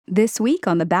this week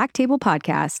on the Back Table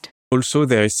podcast. Also,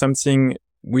 there is something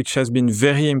which has been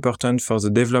very important for the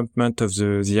development of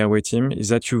the airway team is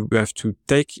that you have to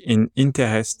take an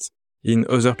interest in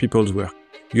other people's work.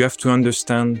 You have to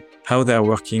understand how they are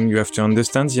working. You have to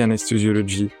understand the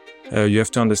anesthesiology. You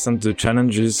have to understand the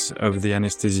challenges of the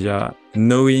anesthesia,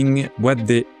 knowing what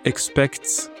they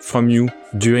expect from you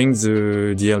during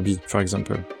the DLB, for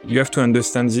example. You have to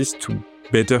understand this to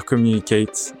better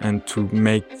communicate and to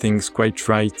make things quite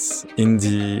right in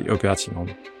the operating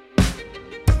room.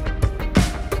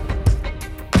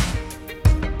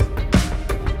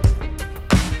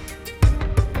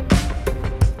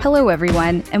 Hello,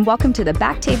 everyone, and welcome to the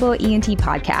Back Table ENT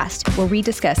podcast, where we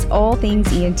discuss all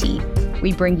things ENT.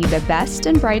 We bring you the best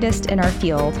and brightest in our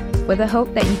field with the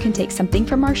hope that you can take something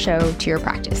from our show to your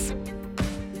practice.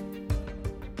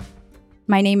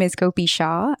 My name is Gopi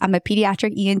Shah. I'm a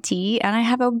pediatric ENT, and I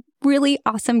have a really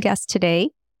awesome guest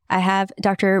today. I have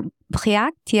Dr.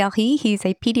 Briac, Thierry. He's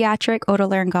a pediatric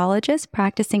otolaryngologist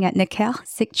practicing at Necker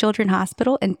Sick Children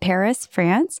Hospital in Paris,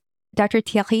 France. Dr.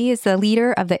 Thierry is the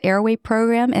leader of the airway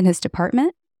program in his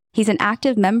department. He's an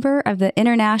active member of the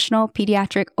International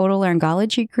Pediatric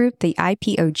Otolaryngology Group, the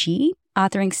IPOG,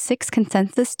 authoring 6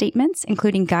 consensus statements,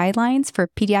 including guidelines for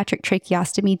pediatric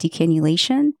tracheostomy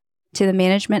decannulation to the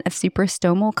management of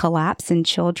suprastomal collapse in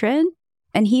children.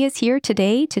 And he is here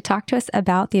today to talk to us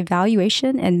about the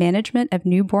evaluation and management of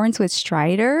newborns with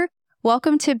Stridor.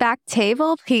 Welcome to Back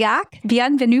Table, Briac.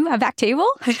 Bienvenue à Back Table.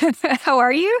 How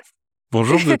are you?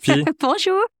 Bonjour, Gopi.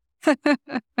 Bonjour.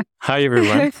 Hi,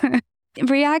 everyone.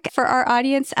 Briac, for our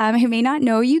audience who may not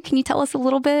know you, can you tell us a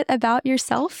little bit about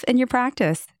yourself and your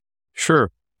practice?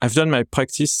 Sure. I've done my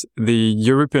practice the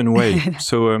European way.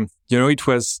 So, it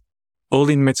was all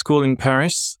in med school in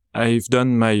Paris. I've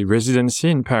done my residency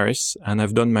in Paris and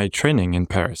I've done my training in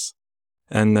Paris.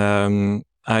 And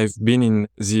I've been in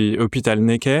the Hôpital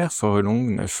Necker for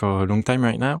a long time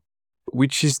right now,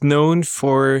 which is known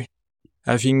for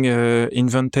having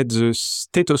invented the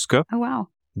stethoscope. Oh, wow.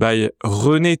 By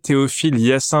René Théophile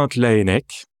Hyacinthe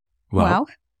Laennec. Wow.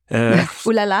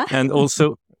 Ooh la la. And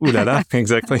also, ooh la la,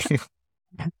 exactly.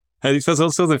 And it was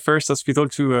also the first hospital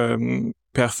to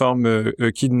perform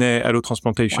a kidney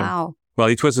allotransplantation. Wow. Well,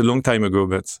 it was a long time ago,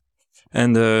 but...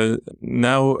 And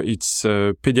now it's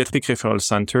a pediatric referral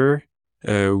center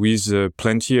with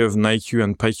plenty of NICU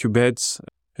and PICU beds,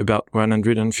 about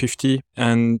 150.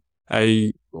 And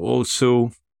I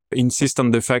also insist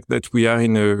on the fact that we are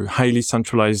in a highly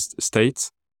centralized state.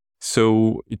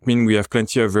 So it means we have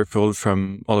plenty of referrals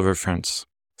from all over France.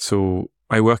 So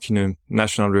I work in a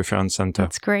national reference center.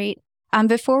 That's great.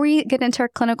 Before we get into our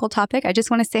clinical topic, I just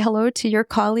want to say hello to your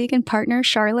colleague and partner,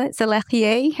 Charlotte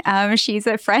Zelerier. She's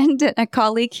a friend and a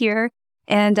colleague here,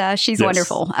 and she's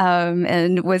wonderful.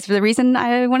 And was one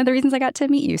of the reasons I got to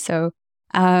meet you. So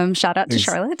shout out to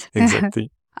Charlotte.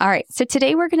 Exactly. All right. So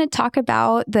today we're going to talk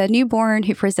about the newborn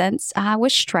who presents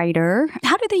with Stridor.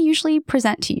 How do they usually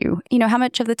present to you? How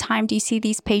much of the time do you see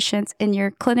these patients in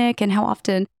your clinic, and how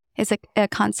often is a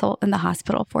consult in the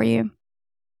hospital for you?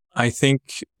 I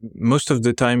think most of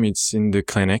the time it's in the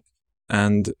clinic,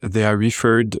 and they are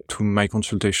referred to my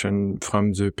consultation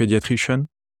from the pediatrician.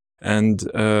 And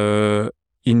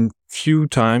in few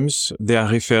times they are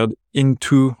referred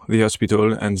into the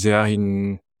hospital and they are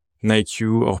in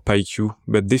NICU or PICU,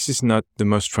 but this is not the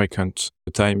most frequent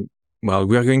time. Well,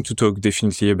 we are going to talk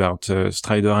definitely about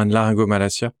Stridor and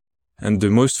laryngomalacia, and the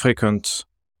most frequent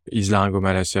is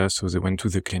laryngomalacia, so they went to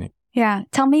the clinic. Yeah.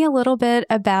 Tell me a little bit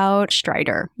about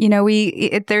Stridor.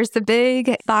 There's the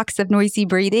big box of noisy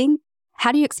breathing.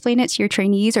 How do you explain it to your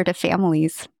trainees or to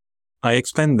families? I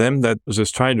explain them that the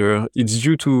Stridor is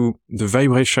due to the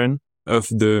vibration of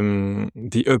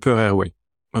the upper airway,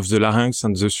 of the larynx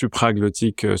and the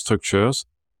supraglottic structures,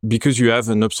 because you have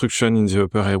an obstruction in the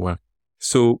upper airway.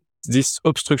 So this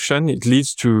obstruction, it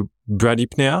leads to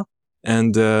bradypnea,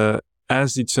 and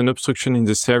as it's an obstruction in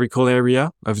the cervical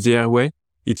area of the airway,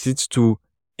 it leads to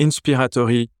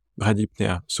inspiratory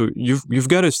bradypnea. So you've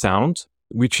got a sound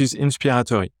which is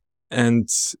inspiratory. And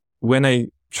when I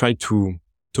try to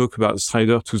talk about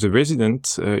Stridor to the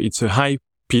resident, it's a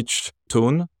high-pitched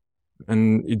tone,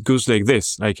 and it goes like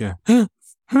this, like a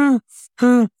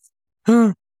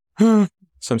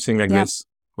something like this.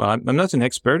 Well, I'm not an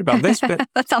expert about this, but...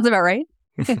 That sounds about right.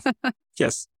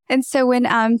 Yes. And so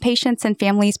when patients and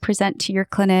families present to your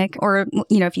clinic, or,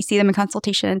 if you see them in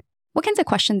consultation, what kinds of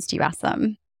questions do you ask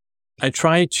them? I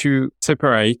try to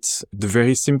separate the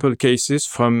very simple cases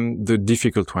from the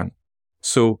difficult one.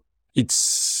 So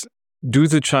it's, do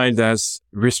the child has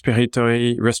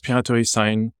respiratory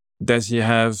sign? Does he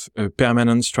have a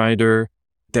permanent stridor?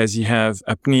 Does he have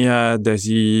apnea? Does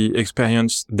he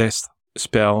experience death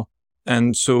spell?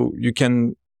 And so you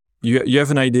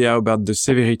have an idea about the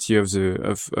severity of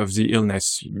the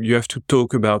illness. You have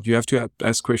to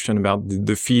ask questions about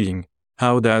the feeding.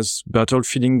 How does bottle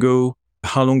feeding go?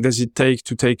 How long does it take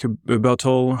to take a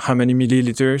bottle? How many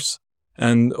milliliters?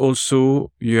 And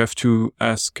also you have to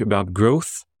ask about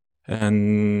growth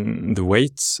and the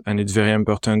weight. And it's very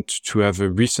important to have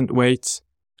a recent weight.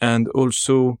 And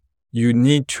also you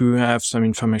need to have some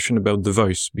information about the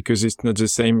voice, because it's not the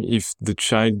same if the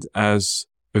child has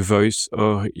a voice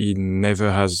or he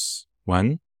never has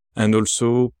one. And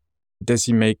also, does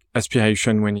he make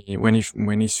aspiration when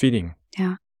he's feeding?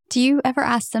 Yeah. Do you ever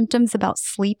ask symptoms about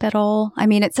sleep at all? I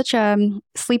mean, it's such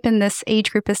sleep in this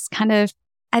age group is kind of,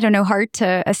 I don't know, hard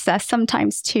to assess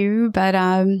sometimes too. But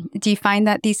do you find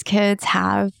that these kids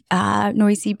have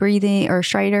noisy breathing or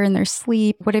stridor in their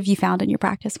sleep? What have you found in your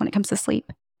practice when it comes to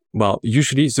sleep? Well,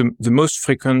 usually the most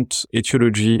frequent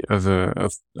etiology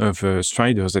of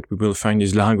stridors that we will find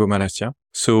is laryngomalacia.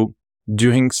 So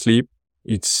during sleep,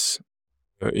 it's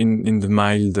in the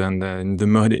mild and in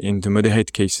the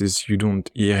moderate cases, you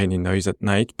don't hear any noise at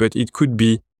night. But it could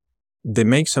be they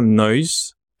make some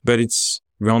noise, but it's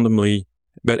randomly.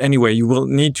 But anyway, you will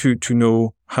need to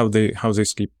know how they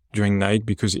sleep during night,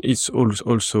 because it's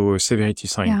also a severity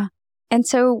sign. Yeah. And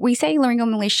so we say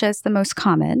laryngomalacia is the most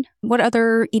common. What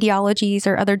other etiologies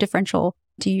or other differential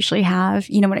do you usually have,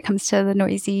 when it comes to the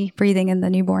noisy breathing in the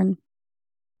newborn?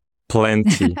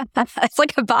 Plenty. It's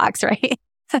like a box, right?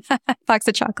 Box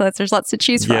of chocolates. There's lots to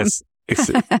choose from. Yes,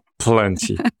 it's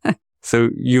plenty. So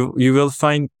you will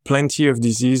find plenty of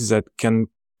diseases that can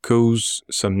cause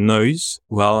some noise.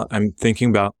 Well, I'm thinking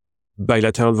about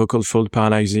bilateral vocal fold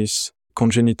paralysis,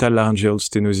 congenital laryngeal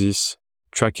stenosis,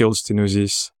 tracheal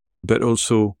stenosis, but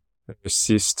also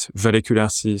cyst, vallecular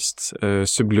cyst,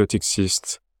 subglottic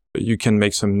cyst. You can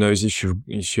make some noise if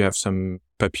you have some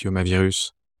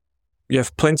papillomavirus. You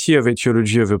have plenty of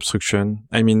etiology of obstruction.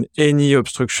 I mean, any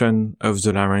obstruction of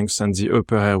the larynx and the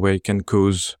upper airway can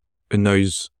cause a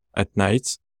noise at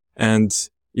night. And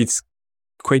it's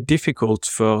quite difficult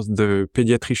for the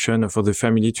pediatrician or for the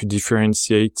family to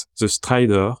differentiate the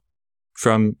stridor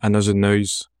from another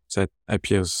noise that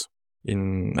appears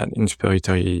in an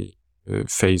inspiratory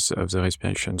phase of the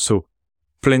respiration. So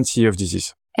plenty of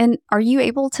disease. And are you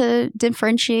able to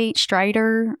differentiate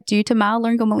stridor due to mild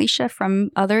laryngomalacia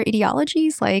from other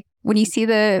etiologies? Like when you see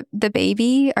the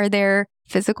baby, are there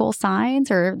physical signs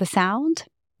or the sound?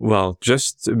 Well,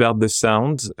 just about the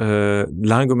sound,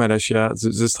 laryngomalacia,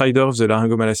 the stridor of the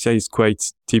laryngomalacia is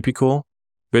quite typical,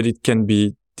 but it can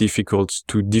be difficult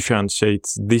to differentiate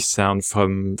this sound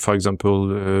from, for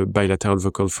example, bilateral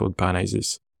vocal fold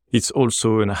paralysis. It's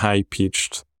also a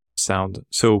high-pitched sound.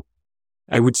 So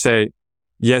I would say,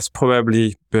 yes,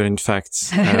 probably, but in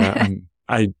fact,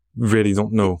 I really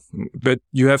don't know. But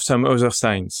you have some other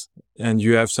signs, and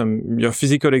you have your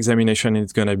physical examination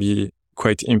is going to be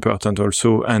quite important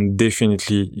also, and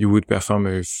definitely you would perform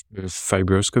a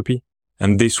fibroscopy,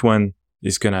 and this one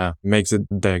is going to make the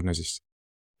diagnosis.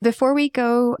 Before we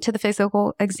go to the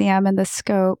physical exam and the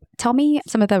scope, tell me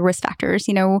some of the risk factors.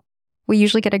 We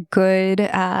usually get a good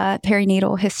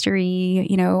perinatal history,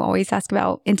 always ask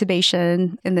about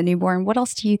intubation in the newborn. What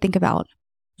else do you think about?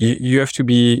 You have to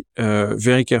be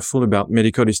very careful about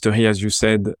medical history, as you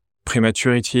said,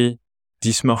 prematurity,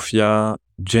 dysmorphia,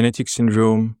 genetic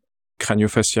syndrome,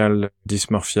 craniofacial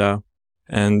dysmorphia,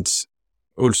 and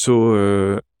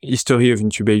also history of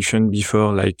intubation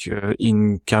before, like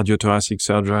in cardiothoracic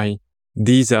surgery.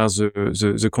 These are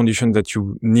the conditions that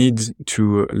you need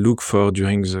to look for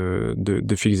during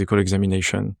the physical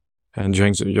examination and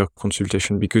during your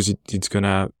consultation, because it's going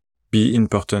to be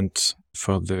important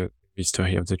for the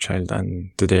history of the child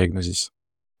and the diagnosis.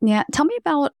 Yeah. Tell me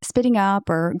about spitting up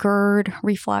or GERD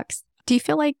reflux. Do you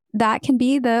feel like that can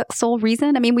be the sole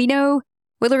reason? I mean, we know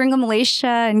with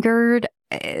laryngomalacia and GERD,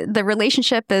 the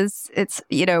relationship it's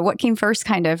what came first,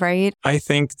 kind of, right? I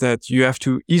think that you have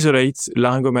to isolate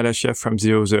laryngomalacia from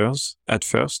the others at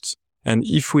first. And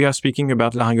if we are speaking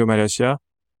about laryngomalacia,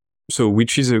 so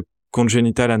which is a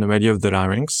congenital anomaly of the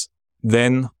larynx,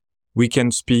 then we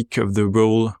can speak of the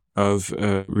role of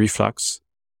reflux.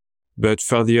 But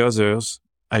for the others,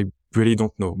 I really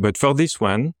don't know. But for this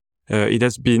one, it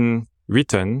has been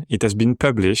written, it has been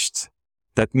published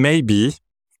that maybe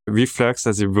reflux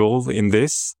has a role in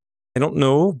this. I don't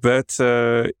know, but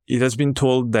it has been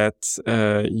told that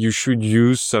you should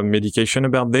use some medication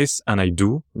about this, and I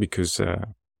do, because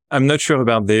I'm not sure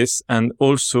about this. And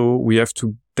also, we have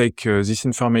to take this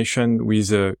information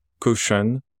with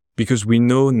caution, because we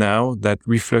know now that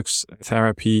reflux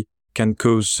therapy can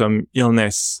cause some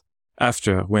illness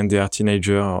after when they are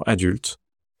teenager or adult.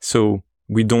 So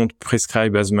we don't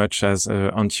prescribe as much as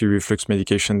anti-reflux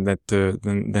medication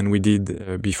than we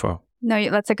did before. No,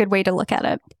 that's a good way to look at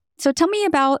it. So tell me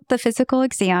about the physical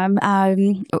exam.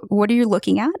 What are you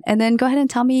looking at? And then go ahead and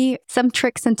tell me some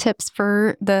tricks and tips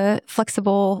for the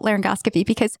flexible laryngoscopy,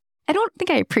 because I don't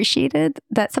think I appreciated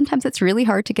that sometimes it's really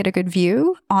hard to get a good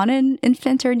view on an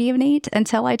infant or neonate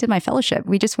until I did my fellowship.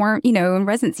 We just weren't, in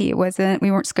residency, we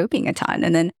weren't scoping a ton.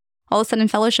 And then all of a sudden in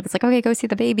fellowship, it's like, okay, go see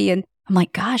the baby. And I'm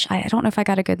like, gosh, I don't know if I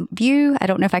got a good view. I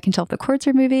don't know if I can tell if the cords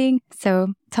are moving.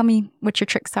 So tell me what your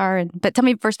tricks are. But tell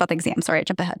me first about the exam. Sorry, I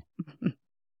jumped ahead.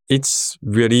 It's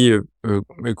really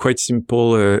quite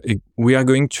simple. We are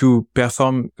going to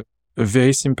perform a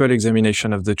very simple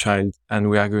examination of the child, and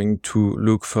we are going to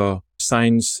look for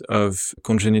signs of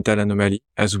congenital anomaly,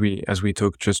 as we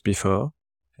talked just before,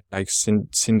 like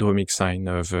syndromic sign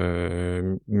of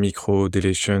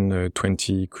microdeletion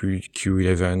 20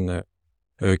 Q11,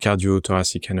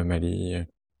 cardiothoracic anomaly,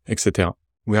 etc.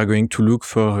 We are going to look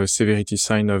for a severity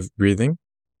sign of breathing,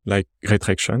 like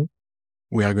retraction.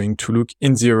 We are going to look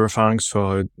in the oropharynx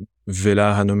for a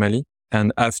velar anomaly,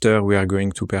 and after we are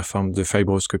going to perform the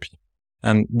fibroscopy.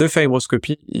 And the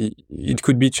fibroscopy, it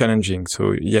could be challenging.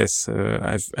 So yes,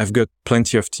 I've got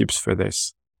plenty of tips for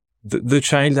this. The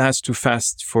child has to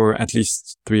fast for at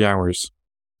least 3 hours.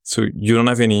 So you don't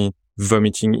have any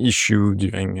vomiting issue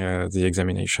during the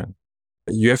examination.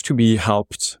 You have to be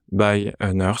helped by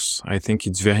a nurse. I think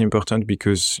it's very important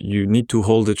because you need to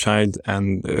hold the child,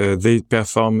 and they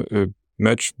perform a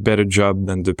much better job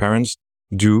than the parents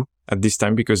do at this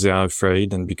time because they are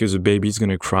afraid and because the baby is going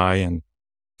to cry. And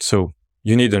so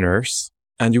you need a nurse,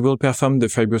 and you will perform the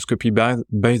fibroscopy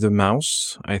by the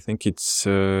mouse. I think it's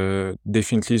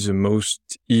definitely the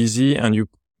most easy, and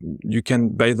you can,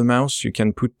 by the mouse, you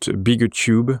can put a bigger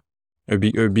tube, a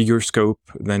bigger scope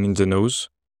than in the nose.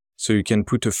 So you can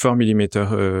put a 4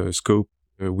 millimeter scope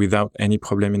without any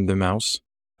problem in the mouse.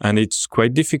 And it's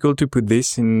quite difficult to put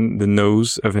this in the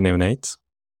nose of a neonate.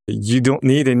 You don't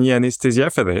need any anesthesia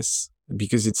for this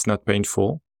because it's not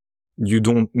painful. You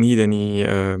don't need any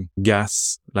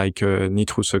gas like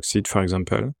nitrous oxide, for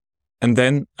example. And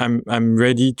then I'm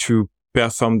ready to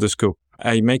perform the scope.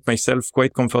 I make myself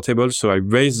quite comfortable, so I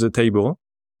raise the table.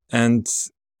 And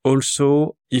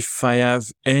also, if I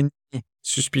have any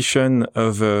suspicion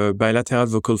of bilateral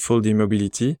vocal fold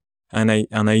immobility, and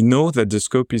I know that the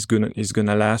scope is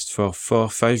gonna last for 4 or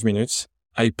 5 minutes,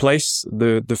 I place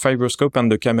the fibroscope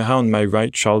and the camera on my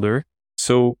right shoulder,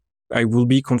 so I will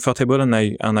be comfortable and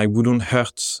I wouldn't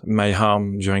hurt my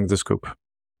arm during the scope.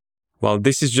 Well,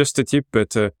 this is just a tip,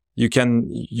 but you can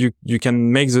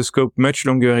make the scope much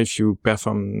longer if you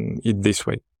perform it this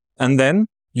way. And then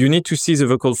you need to see the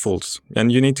vocal folds and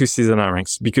you need to see the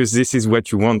larynx because this is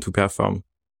what you want to perform.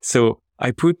 So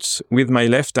I put with my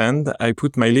left hand, I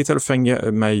put my little finger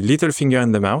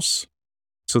in the mouse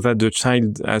so that the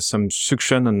child has some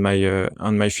suction on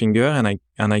my finger,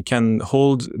 and I can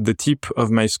hold the tip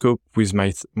of my scope with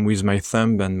my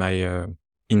thumb and my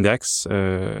index,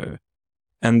 and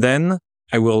then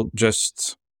I will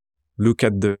just look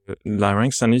at the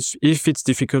larynx, and if it's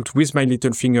difficult with my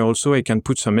little finger also, I can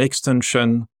put some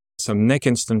extension, some neck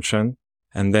extension,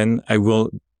 and then I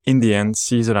will, in the end,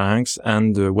 see the larynx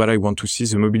and what I want to see,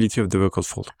 the mobility of the vocal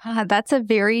fold. That's a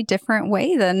very different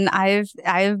way than I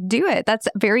do it. That's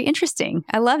very interesting.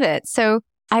 I love it. So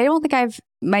I don't think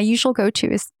my usual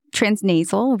go-to is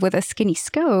transnasal with a skinny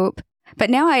scope, but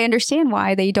now I understand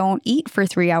why they don't eat for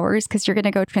 3 hours because you're going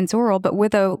to go transoral, but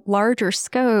with a larger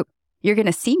scope, you're going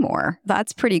to see more.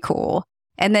 That's pretty cool.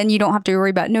 And then you don't have to worry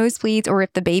about nosebleeds, or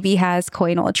if the baby has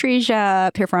choanal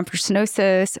atresia, piriform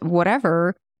stenosis,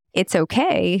 whatever, it's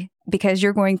okay because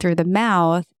you're going through the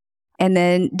mouth. And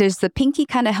then does the pinky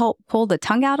kind of help pull the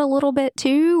tongue out a little bit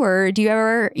too? Or do you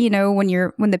ever,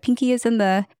 when the pinky is in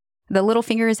the little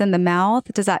finger is in the mouth,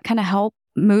 does that kind of help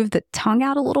move the tongue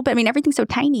out a little bit? I mean, everything's so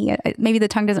tiny. Maybe the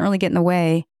tongue doesn't really get in the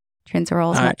way.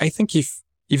 Transoral is I think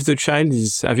if the child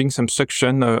is having some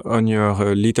suction on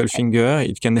your little finger,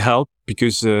 it can help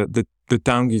because the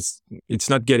tongue it's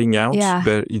not getting out,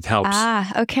 but it helps.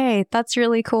 Okay. That's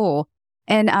really cool.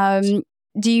 And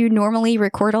do you normally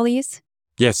record all these?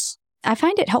 Yes. I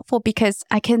find it helpful because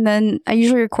I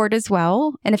usually record as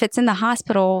well. And if it's in the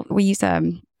hospital, we use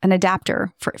an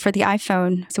adapter for the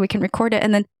iPhone so we can record it.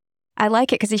 And then I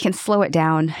like it because you can slow it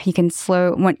down. You can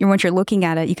once you're looking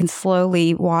at it, you can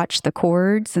slowly watch the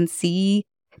chords and see,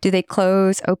 do they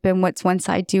close, open, what's one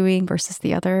side doing versus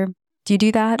the other? Do you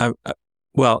do that?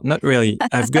 Well, not really.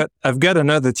 I've got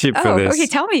another tip for this. Okay,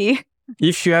 tell me.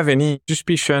 If you have any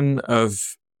suspicion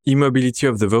of immobility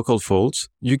of the vocal folds,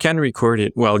 you can record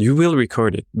it. Well, you will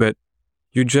record it, but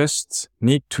you just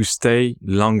need to stay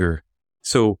longer.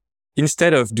 So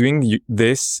instead of doing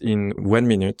this in 1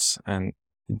 minute, and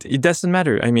it doesn't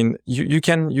matter. I mean, you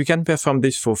can perform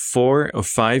this for 4 or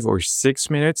 5 or 6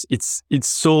 minutes. It's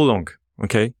so long.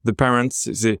 Okay. The parents,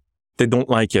 they don't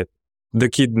like it. The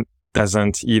kid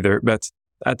doesn't either. But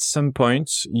at some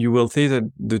point, you will see that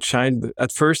the child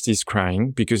at first is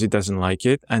crying because it doesn't like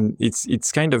it. And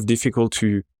it's kind of difficult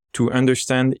to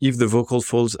understand if the vocal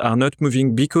folds are not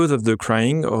moving because of the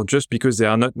crying or just because they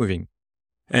are not moving.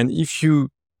 And if you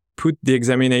put the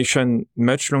examination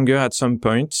much longer at some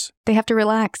point, they have to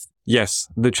relax. Yes,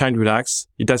 the child relax.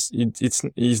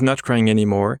 He's not crying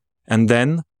anymore. And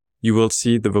then you will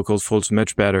see the vocal folds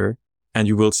much better and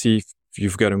you will see if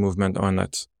you've got a movement or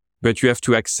not. But you have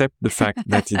to accept the fact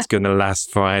that it's going to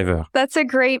last forever. That's a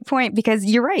great point because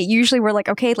you're right. Usually we're like,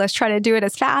 okay, let's try to do it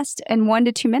as fast. And 1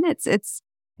 to 2 minutes,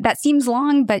 that seems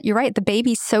long, but you're right. The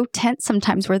baby's so tense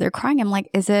sometimes where they're crying. I'm like,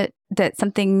 is it that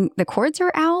the cords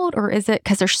are out or is it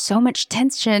because there's so much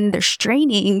tension, they're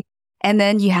straining? And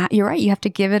then you're right. You have to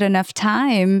give it enough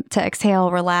time to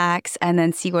exhale, relax, and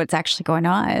then see what's actually going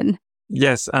on.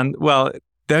 Yes. And well,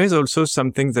 there is also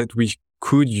something that we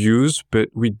could use, but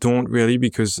we don't really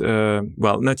because,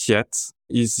 not yet,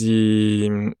 is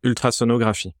the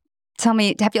ultrasonography. Tell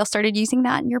me, have you all started using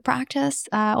that in your practice,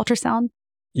 ultrasound?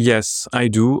 Yes, I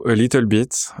do a little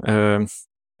bit.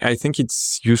 I think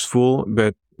it's useful,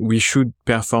 but we should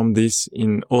perform this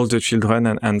in all the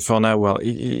children. And for now, well,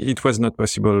 it was not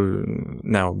possible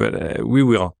now, but we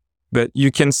will. But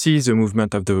you can see the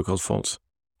movement of the vocal folds.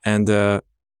 And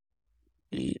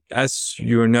as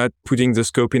you're not putting the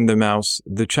scope in the mouth,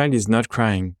 the child is not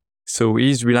crying. So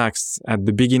he's relaxed at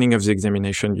the beginning of the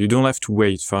examination. You don't have to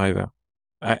wait forever.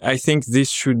 I think this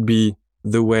should be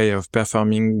the way of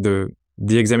performing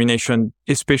the examination,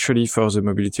 especially for the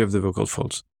mobility of the vocal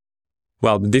folds.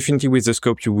 Well, definitely with the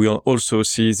scope, you will also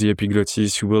see the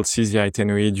epiglottis, you will see the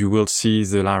arytenoid, you will see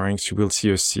the larynx, you will see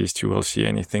a cyst, you will see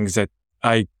anything that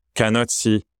I cannot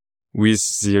see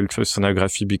with the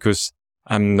ultrasonography because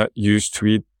I'm not used to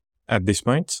it at this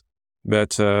point.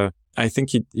 But I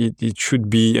think it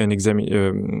should be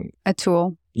a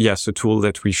tool. Yes, a tool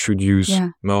that we should use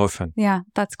more often. Yeah,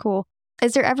 that's cool.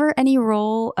 Is there ever any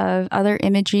role of other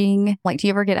imaging? Like, do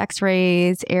you ever get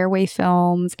x-rays, airway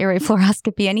films, airway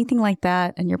fluoroscopy, anything like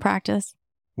that in your practice?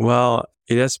 Well,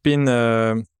 it has been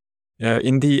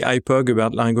in the IPOG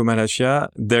about laryngomalacia,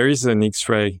 there is an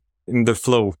x-ray in the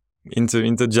flow, in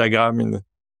the diagram.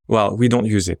 Well, we don't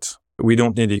use it. We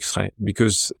don't need x-ray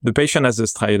because the patient has a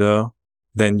stridor,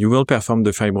 then you will perform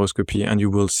the fibroscopy and you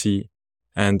will see.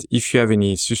 And if you have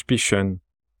any suspicion,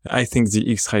 I think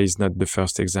the X-ray is not the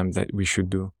first exam that we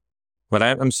should do. But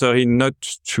I'm sorry not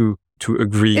to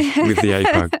agree with the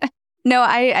IPOG. No,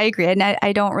 I agree. And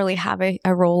I don't really have a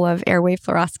role of airway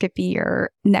fluoroscopy or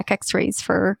neck X-rays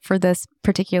for this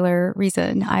particular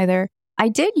reason either. I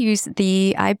did use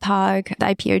the IPOG, the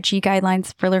IPOG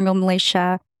guidelines for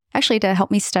laryngomalacia actually to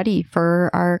help me study for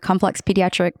our complex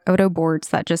pediatric oto boards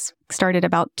that just started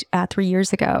about 3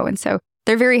 years ago. And so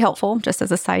they're very helpful, just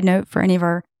as a side note for any of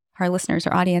our listeners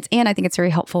or audience. And I think it's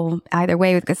very helpful either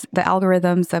way because the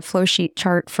algorithms, the flow sheet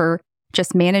chart for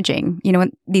just managing,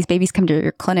 when these babies come to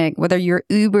your clinic, whether you're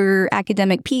uber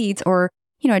academic peds or,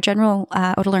 a general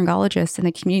otolaryngologist in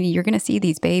the community, you're going to see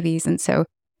these babies. And so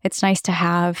it's nice to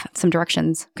have some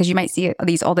directions because you might see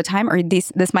these all the time, or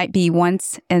this might be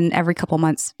once in every couple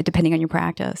months, depending on your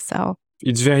practice. So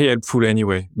it's very helpful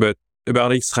anyway, but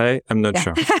about X-ray, I'm not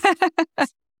sure.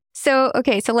 So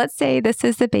let's say this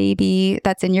is the baby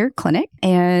that's in your clinic.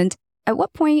 And at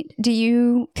what point do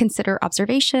you consider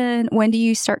observation? When do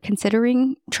you start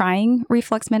considering trying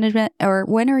reflux management? Or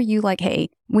when are you like,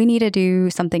 hey, we need to do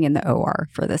something in the OR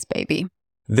for this baby?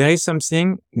 There is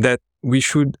something that we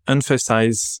should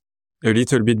emphasize a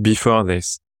little bit before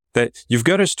this, that you've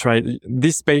got a stridor.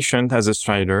 This patient has a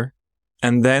stridor,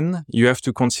 and then you have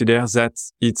to consider that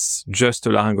it's just a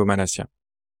laryngomalacia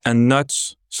and not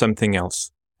something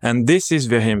else. And this is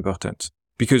very important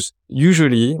because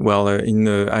usually, in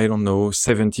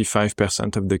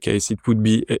 75% of the case, it would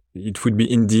be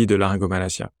indeed a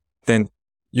laryngomalacia. Then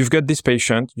you've got this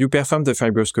patient, you perform the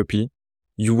fibroscopy,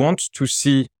 you want to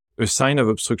see a sign of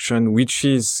obstruction which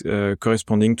is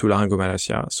corresponding to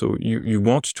laryngomalacia. So you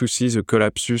want to see the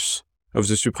collapsus of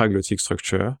the supraglottic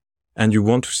structure, and you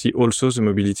want to see also the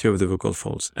mobility of the vocal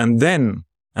folds. And then,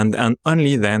 and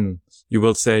only then, you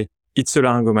will say, it's a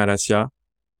laryngomalacia,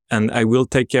 and I will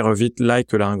take care of it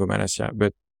like a laryngomalacia.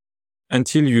 But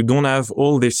until you don't have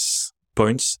all these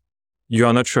points, you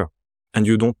are not sure, and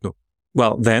you don't know.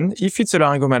 Well, then, if it's a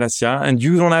laryngomalacia and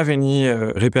you don't have any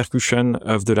repercussion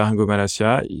of the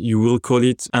laryngomalacia, you will call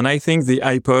it, and I think the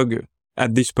IPOG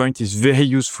at this point is very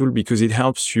useful because it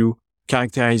helps you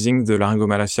characterizing the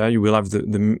laryngomalacia. You will have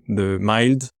the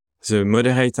mild, the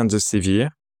moderate, and the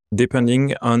severe,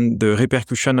 depending on the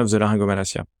repercussion of the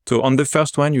laryngomalacia. So on the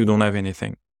first one, you don't have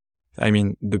anything. I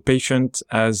mean, the patient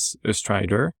has a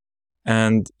stridor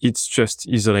and it's just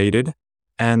isolated.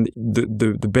 And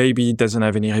the baby doesn't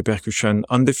have any repercussion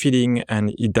on the feeding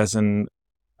and it doesn't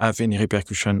have any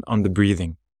repercussion on the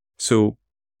breathing. So,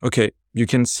 okay, you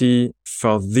can see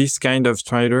for this kind of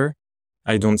stridor,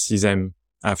 I don't see them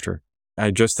after.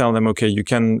 I just tell them, okay, you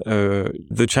can,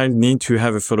 the child need to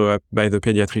have a follow-up by the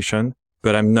pediatrician,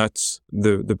 but I'm not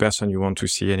the person you want to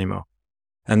see anymore.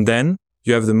 And then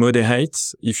you have the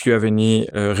moderates if you have any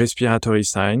respiratory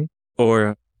sign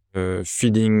or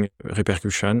feeding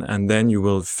repercussion, and then you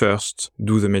will first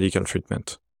do the medical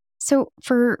treatment. So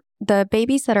for the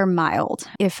babies that are mild,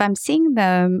 if I'm seeing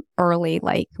them early,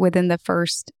 like within the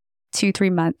first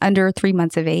 2-3 months, under 3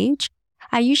 months of age,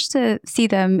 I used to see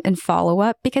them in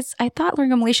follow-up because I thought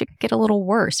laryngomalacia could get a little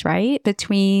worse, right?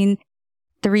 Between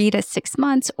 3 to 6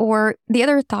 months. Or the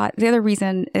other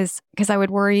reason is because I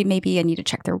would worry maybe I need to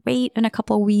check their weight in a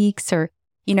couple of weeks or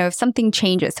if something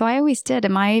changes. So I always did.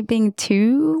 Am I being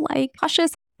too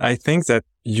cautious? I think that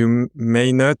you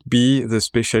may not be the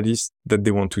specialist that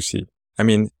they want to see. I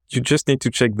mean, you just need to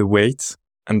check the weight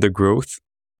and the growth,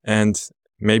 and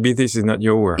maybe this is not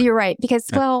your work. You're right. Because,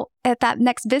 at that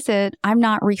next visit, I'm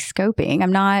not rescoping.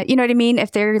 I'm not, you know what I mean?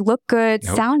 If they look good,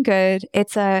 sound good,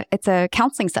 it's a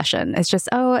counseling session. It's just,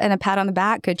 and a pat on the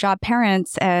back. Good job,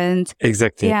 parents. And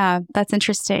exactly. Yeah, that's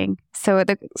interesting. So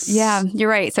you're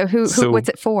right. So what's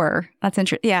it for? That's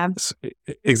interesting. Yeah.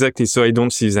 Exactly. So I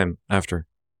don't see them after.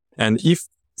 And if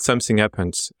something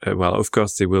happens, of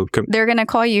course they will come. They're going to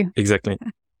call you. Exactly.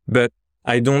 But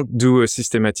I don't do a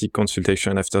systematic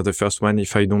consultation after the first one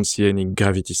if I don't see any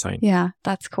gravity sign. Yeah,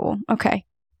 that's cool. Okay.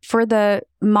 For the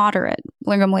moderate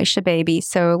laryngomalacia baby,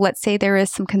 so let's say there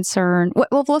is some concern.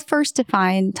 We'll first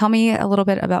tell me a little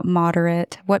bit about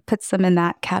moderate. What puts them in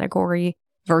that category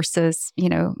versus,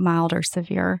 mild or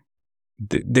severe?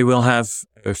 They will have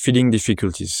feeding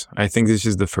difficulties. I think this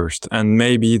is the first. And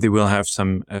maybe they will have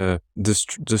some, the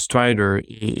stridor,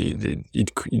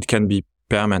 it can be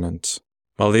permanent.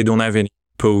 Well, they don't have any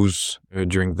pause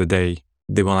during the day.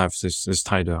 They will have this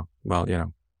stridor.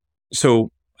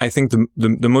 So I think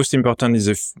the most important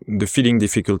is the feeding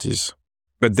difficulties,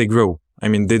 but they grow. I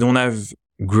mean, they don't have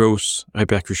growth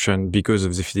repercussion because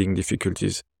of the feeding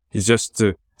difficulties. It's just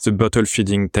the bottle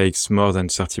feeding takes more than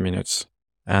 30 minutes.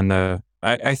 And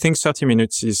I think 30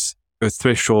 minutes is a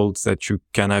threshold that you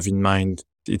can have in mind.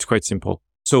 It's quite simple.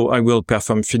 So I will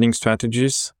perform feeding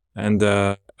strategies and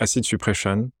acid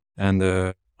suppression and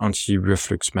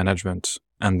anti-reflux management,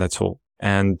 and that's all.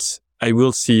 And I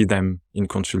will see them in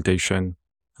consultation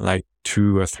like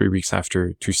 2 or 3 weeks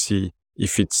after to see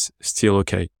if it's still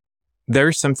okay. There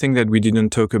is something that we didn't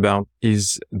talk about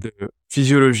is the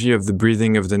physiology of the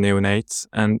breathing of the neonates.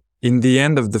 And in the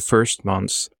end of the first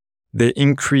months, they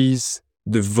increase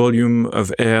the volume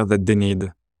of air that they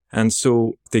need. And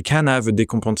so they can have a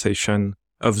decompensation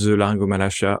of the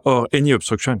laryngomalacia or any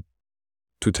obstruction,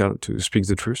 to speak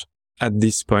the truth, at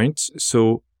this point.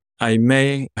 So I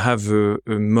may have a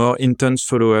more intense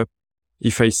follow-up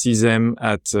if I see them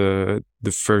at the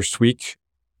first week,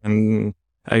 and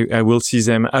I will see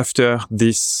them after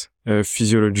this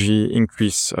physiology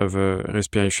increase of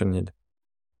respiration need.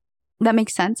 That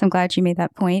makes sense. I'm glad you made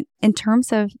that point. In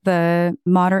terms of the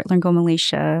moderate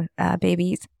laryngomalacia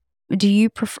babies, do you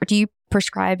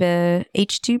prescribe a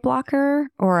H2 blocker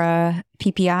or a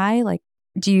PPI?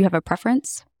 Do you have a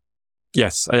preference?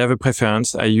 Yes, I have a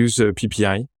preference. I use a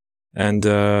PPI, and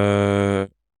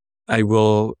I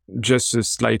will just the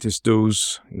slightest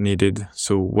dose needed,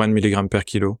 so 1 milligram per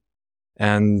kilo.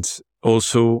 And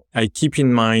also, I keep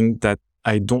in mind that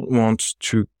I don't want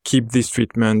to keep this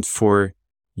treatment for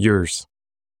years.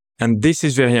 And this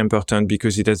is very important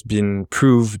because it has been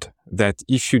proved that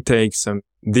if you take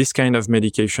this kind of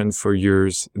medication for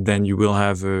years, then you will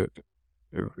have an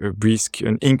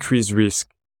increased risk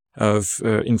of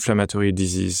inflammatory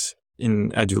disease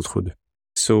in adulthood.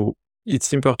 So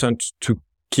it's important to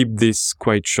keep this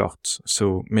quite short.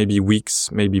 So maybe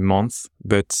weeks, maybe months,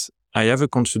 but I have a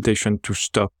consultation to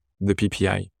stop the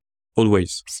PPI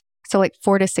always. So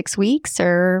 4 to 6 weeks,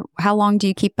 or how long do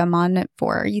you keep them on it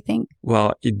for, you think?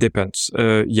 Well, it depends.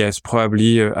 Yes,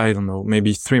 probably, I don't know,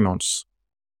 maybe 3 months.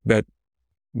 But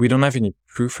we don't have any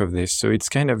proof of this, so it's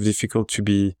kind of difficult to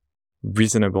be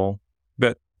reasonable.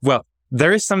 But,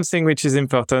 there is something which is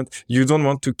important. You don't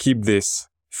want to keep this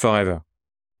forever.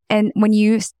 And when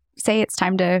you say it's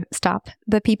time to stop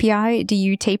the PPI, do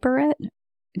you taper it?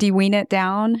 Do you wean it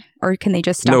down, or can they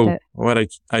just stop it? No,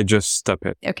 I just stop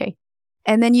it. Okay.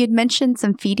 And then you'd mentioned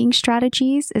some feeding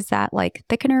strategies. Is that like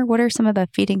thickener? What are some of the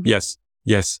feeding? Yes,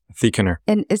 thickener.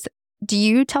 And do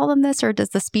you tell them this, or does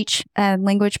the speech and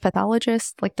language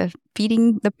pathologist, like the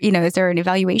feeding, is there an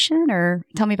evaluation, or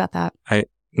tell me about that?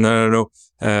 No.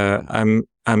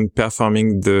 I'm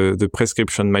performing the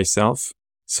prescription myself.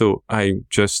 So I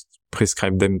just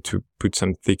prescribe them to put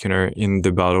some thickener in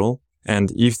the bottle.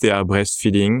 And if they are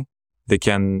breastfeeding, they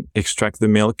can extract the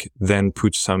milk, then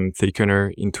put some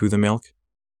thickener into the milk.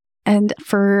 And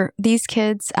for these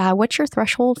kids, what's your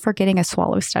threshold for getting a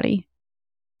swallow study?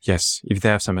 Yes, if they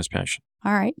have some aspiration.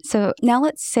 All right. So now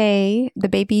let's say the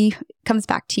baby comes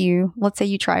back to you. Let's say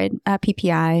you tried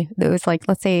PPI. That was like,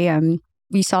 let's say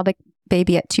you saw the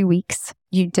baby at 2 weeks.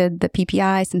 You did the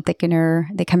PPI, some thickener.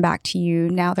 They come back to you.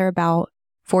 Now they're about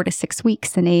 4 to 6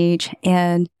 weeks in age.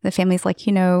 And the family's like,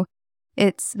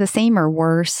 it's the same or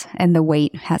worse, and the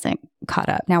weight hasn't caught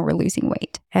up. Now we're losing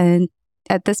weight. And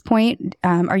at this point,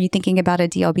 are you thinking about a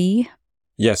DLB?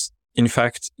 Yes. In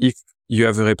fact, if you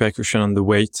have a repercussion on the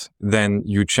weight, then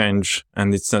you change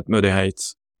and it's not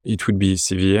moderate. It would be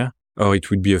severe, or it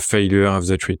would be a failure of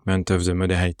the treatment of the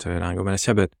moderate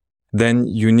laryngomalacia. But then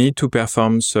you need to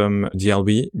perform some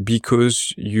DLB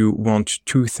because you want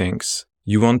two things.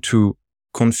 You want to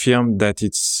confirm that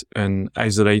it's an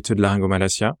isolated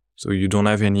laryngomalacia. So you don't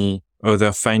have any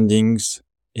other findings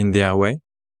in the airway.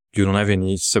 You don't have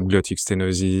any subglottic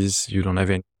stenosis. You don't have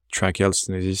any tracheal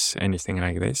stenosis, anything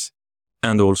like this.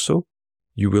 And also,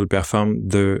 you will perform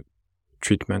the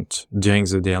treatment during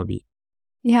the DLB.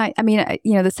 Yeah. I mean,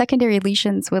 the secondary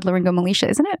lesions with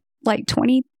laryngomalacia, isn't it like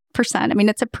 20%? I mean,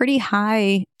 it's a pretty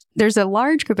high. There's a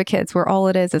large group of kids where all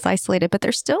it is isolated, but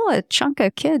there's still a chunk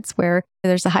of kids where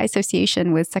there's a high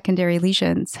association with secondary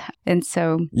lesions. And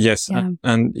so... Yes. Yeah.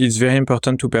 And it's very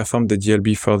important to perform the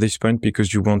DLB for this point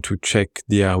because you want to check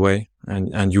the airway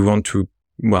and you want to,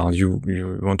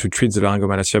 you want to treat the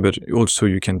laryngomalacia, but also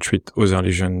you can treat other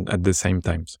lesions at the same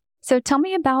time. So tell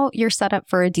me about your setup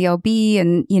for a DLB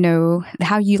and,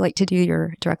 how you like to do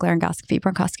your direct laryngoscopy,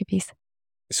 bronchoscopies.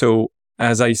 So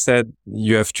as I said,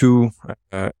 you have two...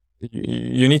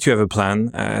 You need to have a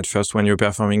plan at first when you're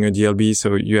performing a DLB.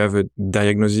 So you have a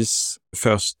diagnosis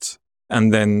first,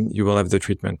 and then you will have the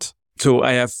treatment. So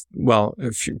I have,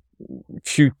 a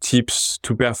few tips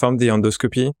to perform the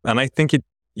endoscopy, and I think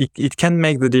it can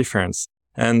make the difference.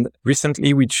 And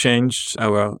recently we changed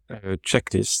our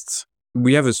checklists.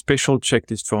 We have a special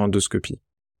checklist for endoscopy,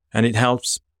 and it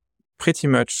helps pretty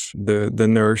much the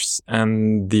nurse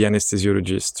and the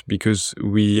anesthesiologist because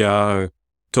we are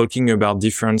talking about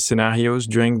different scenarios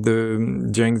during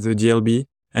the DLB,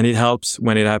 and it helps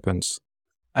when it happens.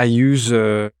 I use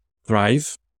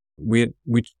Thrive,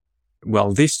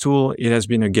 this tool, it has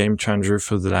been a game changer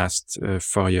for the last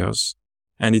 4 years,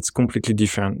 and it's completely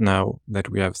different now that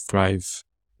we have Thrive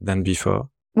than before.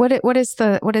 What is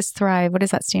Thrive? What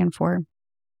does that stand for?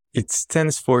 It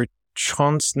stands for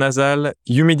Transnasal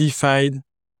Humidified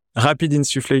Rapid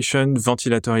Insufflation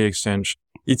Ventilatory Exchange.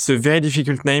 It's a very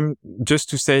difficult name just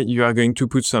to say you are going to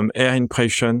put some air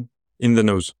impression in the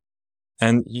nose.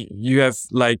 And you have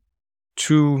like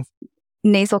 2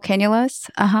 nasal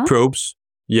cannulas, probes,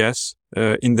 yes,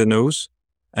 in the nose.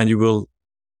 And you will,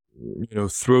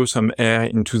 throw some air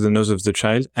into the nose of the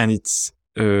child. And it's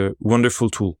a wonderful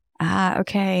tool.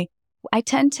 Okay. I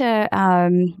tend to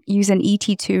use an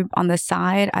ET tube on the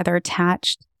side, either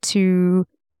attached to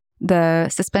the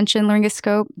suspension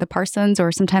laryngoscope, the Parsons,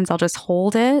 or sometimes I'll just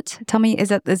hold it. Tell me, is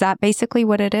that basically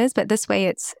what it is? But this way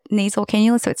it's nasal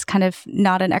cannula, so it's kind of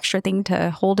not an extra thing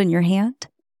to hold in your hand?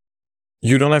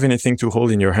 You don't have anything to hold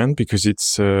in your hand because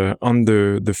it's on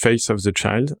the face of the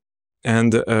child.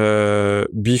 And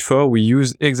before we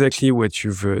use exactly what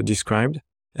you've described.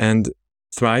 And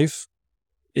Thrive,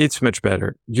 it's much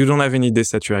better. You don't have any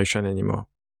desaturation anymore.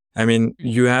 I mean,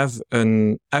 you have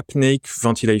an apneic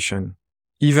ventilation.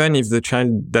 Even if the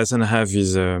child doesn't have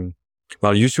his,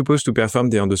 you're supposed to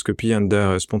perform the endoscopy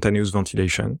under spontaneous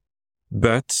ventilation.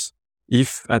 But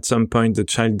if at some point the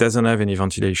child doesn't have any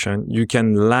ventilation, you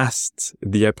can last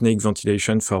the apneic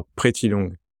ventilation for pretty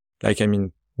long.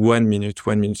 1 minute,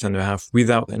 1 minute and a half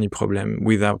without any problem,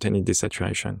 without any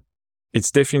desaturation.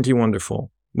 It's definitely wonderful.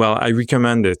 Well, I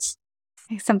recommend it.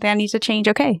 Something I need to change.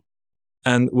 Okay.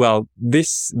 And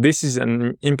this is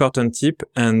an important tip.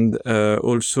 And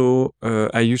also,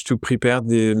 I used to prepare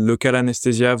the local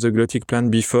anesthesia of the glottic plan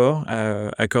before,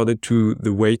 according to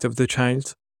the weight of the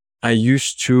child. I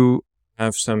used to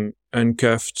have some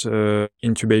uncuffed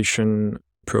intubation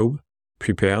probe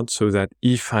prepared so that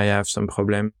if I have some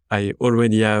problem, I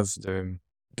already have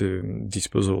the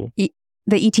disposal.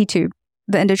 The ET tube,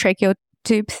 the endotracheal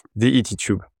tubes? The ET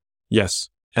tube, yes.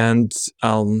 And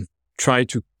I'll try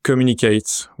to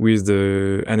communicate with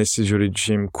the anesthesiology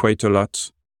team quite a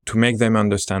lot to make them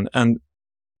understand. And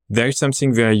there is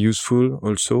something very useful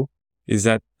also, is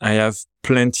that I have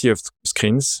plenty of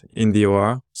screens in the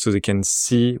OR so they can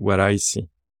see what I see.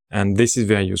 And this is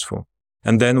very useful.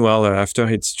 And then, after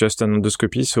it's just an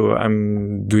endoscopy, so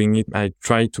I'm doing it. I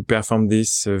try to perform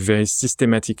this very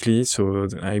systematically. So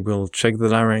I will check the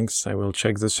larynx. I will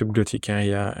check the subglottic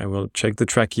area. I will check the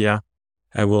trachea.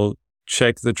 I will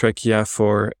check the trachea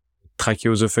for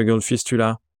tracheoesophageal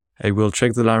fistula. I will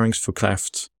check the larynx for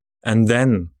cleft. And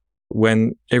then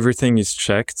when everything is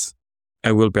checked,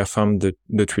 I will perform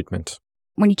the treatment.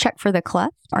 When you check for the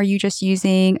cleft, are you just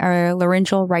using a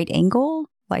laryngeal right angle,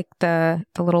 like the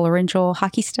little laryngeal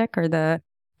hockey stick or the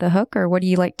hook, or how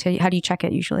do you check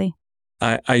it usually?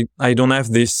 I don't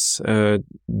have this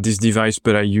device,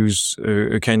 but I use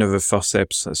a kind of a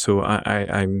forceps. So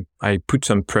I put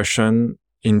some pressure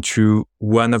into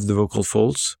one of the vocal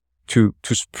folds to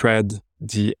spread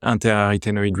the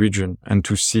interarytenoid region and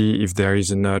to see if there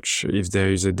is a notch, if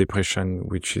there is a depression,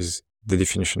 which is the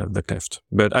definition of the cleft.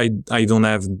 But I don't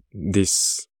have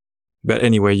this. But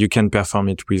anyway, you can perform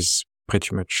it with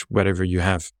pretty much whatever you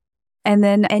have. And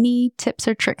then any tips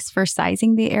or tricks for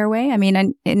sizing the airway? I mean,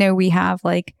 I know we have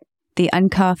like the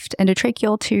uncuffed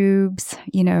endotracheal tubes,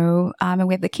 and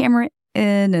we have the camera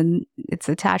in and it's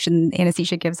attached and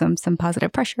anesthesia gives them some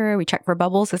positive pressure. We check for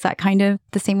bubbles. Is that kind of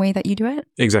the same way that you do it?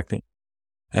 Exactly.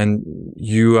 And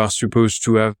you are supposed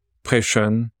to have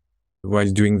pressure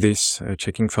while doing this,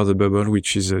 checking for the bubble,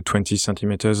 which is 20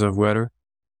 centimeters of water.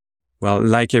 Well,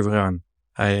 like everyone,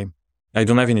 I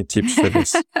don't have any tips for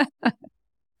this.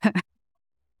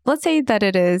 Let's say that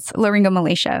it is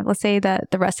laryngomalacia. Let's say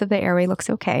that the rest of the airway looks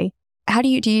okay. How do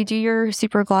you do your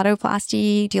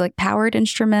supraglottoplasty? Do you like powered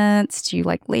instruments? Do you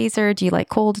like laser? Do you like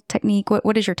cold technique?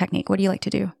 What is your technique? What do you like to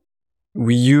do?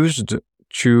 We used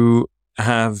to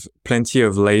have plenty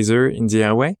of laser in the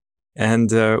airway,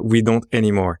 and we don't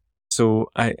anymore. So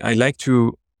I like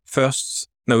to first...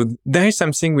 No, there is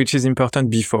something which is important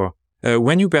before.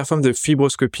 When you perform the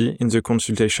fibroscopy in the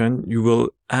consultation, you will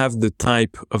have the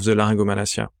type of the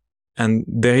laryngomalacia. And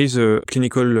there is a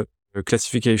clinical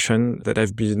classification that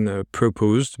have been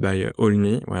proposed by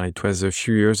Olney, it was a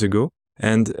few years ago.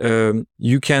 And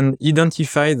you can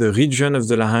identify the region of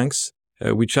the larynx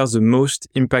which are the most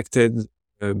impacted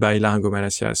by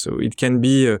laryngomalacia. So it can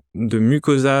be the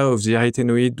mucosa of the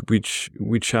arytenoid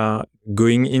which are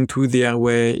going into the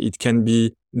airway. It can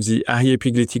be the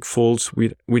aryepiglottic folds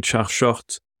which are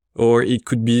short, or it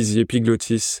could be the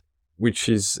epiglottis which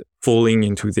is falling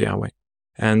into the airway.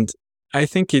 And I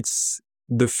think it's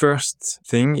the first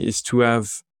thing is to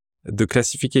have the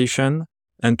classification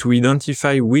and to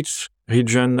identify which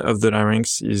region of the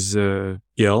larynx is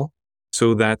ill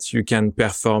so that you can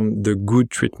perform the good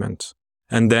treatment.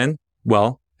 And then,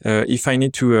 if I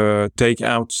need to take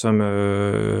out some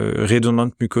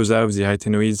redundant mucosa of the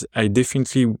arytenoids, I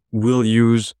definitely will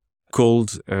use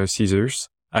cold scissors.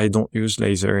 I don't use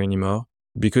laser anymore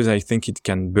because I think it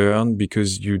can burn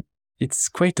because it's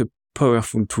quite a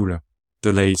powerful tool,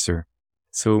 the laser.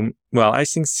 So, I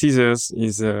think scissors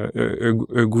is a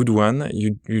good one.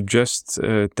 You just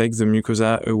take the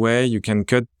mucosa away. You can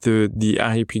cut the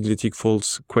aryepiglottic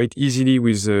folds quite easily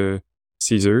with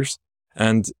scissors.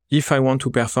 And if I want to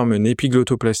perform an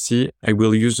epiglottoplasty, I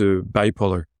will use a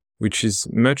bipolar, which is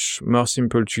much more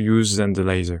simple to use than the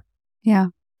laser. Yeah,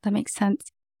 that makes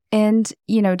sense. And,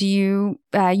 do you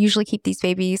usually keep these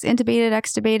babies intubated,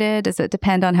 extubated? Does it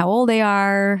depend on how old they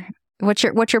are? What's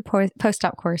your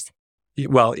post-op course?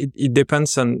 It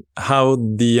depends on how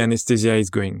the anesthesia is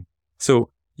going.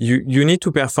 So you need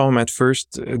to perform at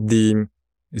first the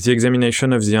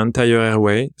examination of the entire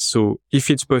airway. So if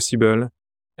it's possible,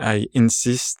 I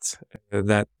insist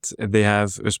that they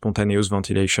have a spontaneous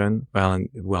ventilation.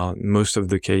 Most of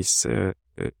the case,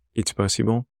 it's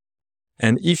possible.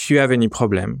 And if you have any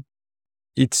problem,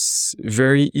 it's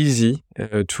very easy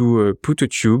to put a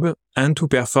tube and to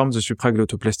perform the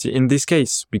supraglottoplasty in this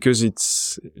case,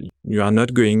 because you are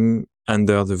not going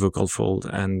under the vocal fold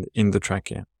and in the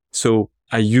trachea. So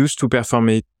I used to perform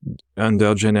it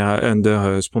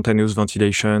under spontaneous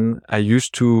ventilation. I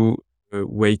used to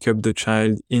wake up the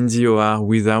child in the OR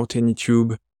without any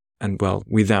tube and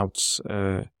without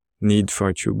need for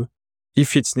a tube.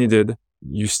 If it's needed,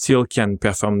 you still can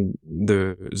perform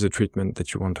the treatment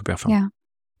that you want to perform. Yeah.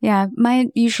 Yeah,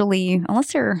 mine usually,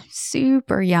 unless they're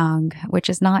super young, which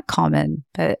is not common,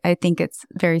 but I think it's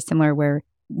very similar where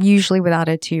usually without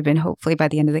a tube, and hopefully by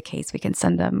the end of the case, we can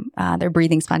send them, they're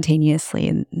breathing spontaneously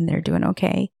and they're doing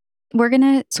okay. We're going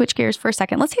to switch gears for a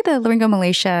second. Let's say the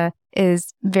laryngomalacia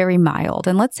is very mild.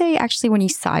 And let's say actually when you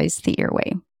size the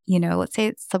airway, let's say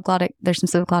it's subglottic, there's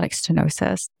some subglottic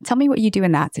stenosis. Tell me what you do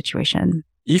in that situation.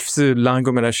 If the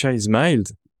laryngomalacia is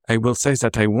mild, I will say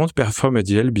that I won't perform a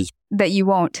DLB. That you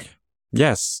won't?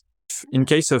 Yes. In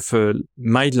case of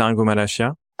mild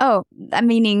laryngomalacia. Oh,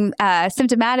 meaning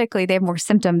symptomatically, they have more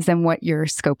symptoms than what your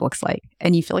scope looks like.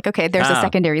 And you feel like, okay, there's a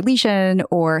secondary lesion,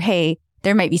 or hey,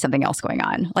 there might be something else going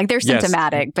on. Like they're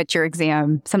symptomatic, but your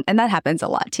exam, and that happens a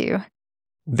lot too.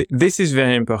 This is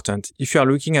very important. If you are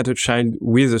looking at a child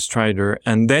with a stridor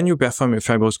and then you perform a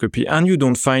fibroscopy and you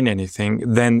don't find anything,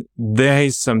 then there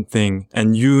is something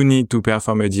and you need to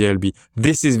perform a DLB.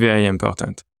 This is very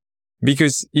important.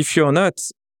 Because if you're not,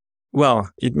 well,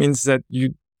 it means that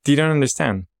you didn't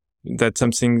understand that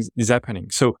something is happening.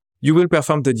 So you will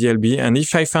perform the DLB. And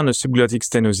if I found a subglottic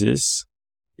stenosis,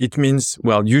 it means,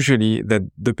 well, usually that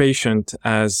the patient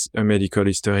has a medical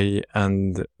history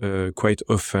and quite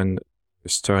often a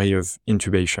story of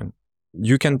intubation.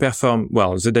 You can perform,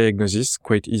 well, the diagnosis,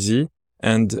 quite easy.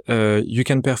 And you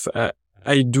can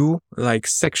I do like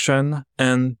section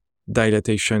and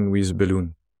dilatation with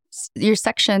balloon. Your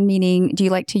section meaning, do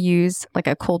you like to use like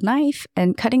a cold knife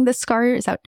and cutting the scar? Is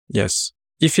that? Yes.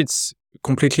 If it's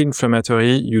completely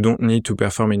inflammatory, you don't need to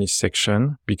perform any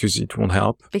section because it won't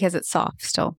help. Because it's soft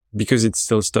still. Because it's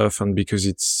still tough and because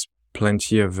it's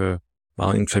plenty of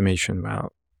inflammation.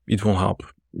 Well, it won't help.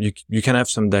 You can have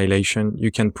some dilation.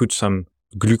 You can put some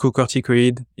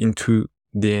glucocorticoid into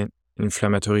the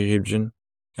inflammatory region.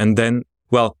 And then,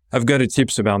 well, I've got a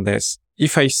tips about this.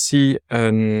 If I see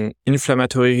an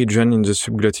inflammatory region in the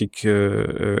subglottic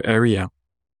area,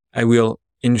 I will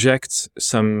inject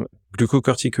some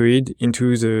glucocorticoid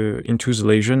into the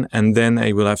lesion, and then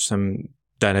I will have some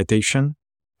dilatation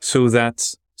so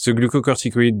that the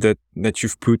glucocorticoid that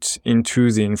you've put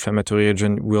into the inflammatory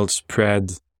region will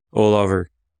spread all over.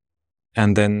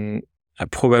 And then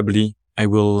probably I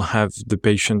will have the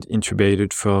patient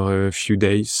intubated for a few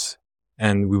days,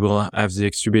 and we will have the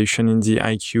extubation in the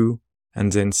IQ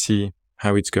and then see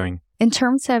how it's going. In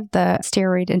terms of the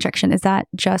steroid injection, is that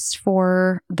just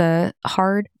for the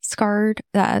hard scarred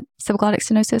subglottic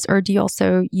stenosis, or do you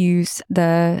also use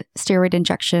the steroid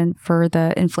injection for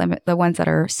the ones that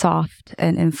are soft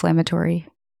and inflammatory?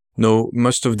 No,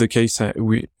 most of the case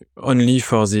we only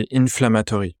for the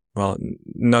inflammatory. Well,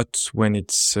 not when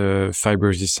it's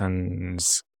fibrosis and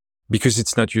because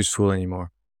it's not useful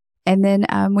anymore. And then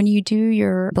when you do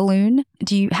your balloon,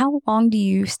 how long do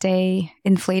you stay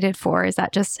inflated for? Is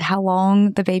that just how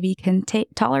long the baby can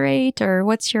tolerate, or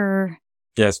what's your?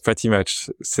 Yes, pretty much.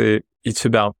 It's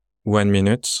about 1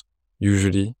 minute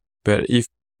usually, but if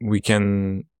we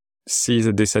can see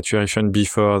the desaturation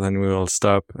before, then we will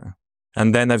stop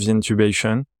and then have the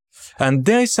intubation. And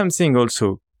there is something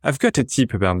also. I've got a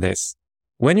tip about this.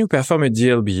 When you perform a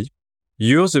DLB,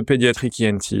 you're the pediatric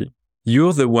ENT.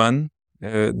 You're the one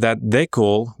that they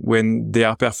call when they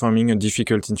are performing a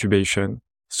difficult intubation.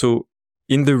 So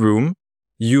in the room,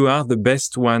 you are the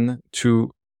best one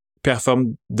to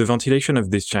perform the ventilation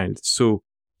of this child. So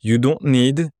you don't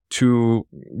need to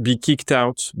be kicked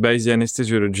out by the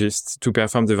anesthesiologist to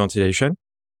perform the ventilation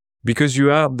because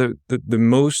you are the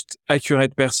most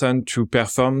accurate person to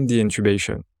perform the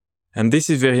intubation. And this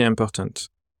is very important.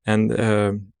 And,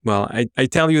 I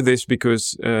tell you this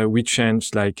because, we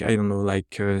changed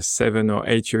 7 or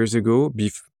 8 years ago.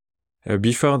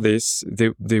 Before this,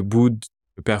 they would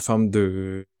perform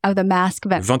the mask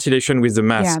ventilation with the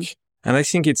mask. Yeah. And I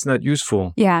think it's not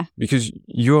useful. Yeah. Because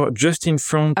you're just in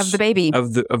front of the baby.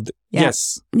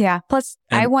 Yes. Yeah. Plus,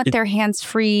 I want their hands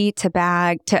free to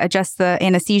bag, to adjust the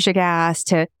anesthesia gas,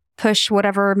 to push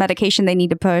whatever medication they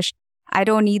need to push. I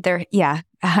don't need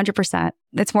 100%.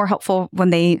 It's more helpful when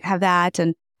they have that,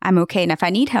 and I'm okay. And if I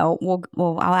need help,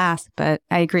 I'll ask. But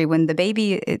I agree, when the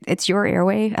baby, it's your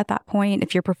airway at that point.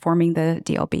 If you're performing the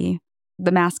DLB,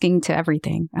 the masking to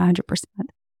everything, 100%.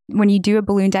 When you do a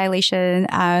balloon dilation,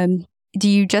 do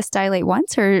you just dilate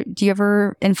once, or do you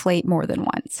ever inflate more than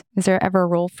once? Is there ever a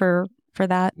rule for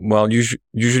that? Well,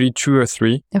 usually 2 or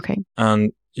 3. Okay.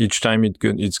 And each time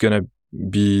it's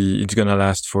gonna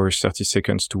last for 30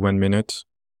 seconds to 1 minute.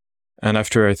 And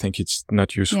after, I think it's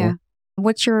not useful. Yeah.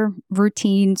 What's your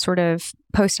routine sort of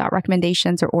post-op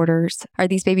recommendations or orders? Are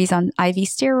these babies on IV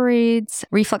steroids,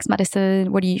 reflux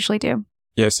medicine? What do you usually do?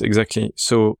 Yes, exactly.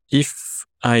 So if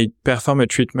I perform a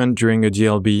treatment during a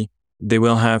DLB, they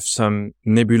will have some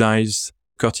nebulized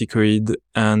corticoid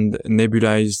and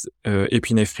nebulized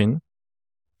epinephrine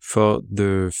for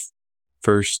the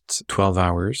first 12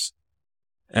 hours.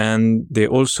 And they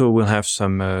also will have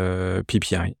some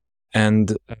PPI.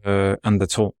 And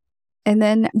that's all. And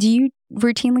then do you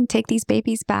routinely take these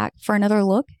babies back for another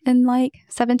look in like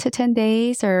 7 to 10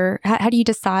 days? Or how do you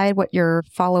decide what your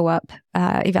follow-up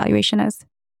evaluation is?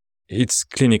 It's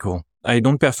clinical. I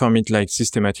don't perform it like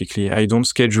systematically. I don't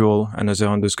schedule another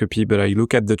endoscopy, but I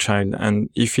look at the child, and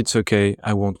if it's okay,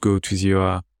 I won't go to the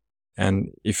OR.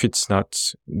 And if it's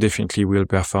not, definitely we'll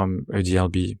perform a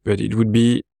DLB, but it would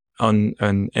be on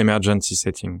an emergency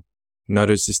setting, not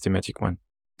a systematic one.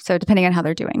 So depending on how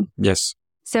they're doing. Yes.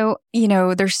 So,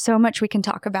 there's so much we can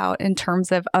talk about in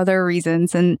terms of other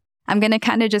reasons. And I'm going to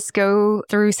kind of just go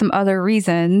through some other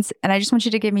reasons. And I just want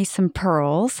you to give me some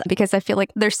pearls because I feel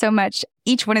like there's so much.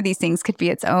 Each one of these things could be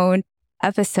its own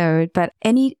episode. But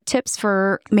any tips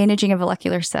for managing a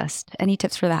follicular cyst? Any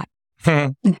tips for that?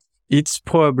 It's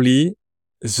probably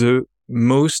the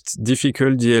most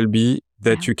difficult DLB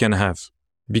that you can have.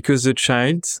 Because the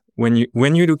child, when you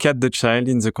look at the child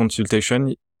in the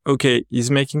consultation, okay,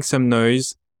 he's making some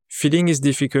noise, feeding is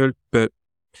difficult, but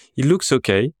he looks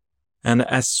okay. And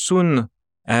as soon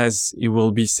as he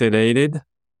will be sedated,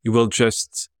 he will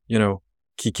just,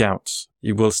 kick out.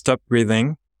 He will stop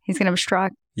breathing. He's going to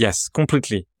obstruct. Yes,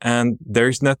 completely. And there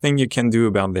is nothing you can do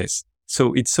about this.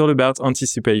 So it's all about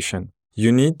anticipation.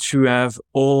 You need to have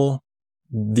all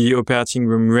the operating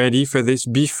room ready for this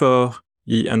before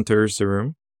he enters the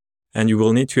room. And you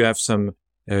will need to have some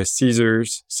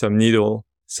scissors, some needle,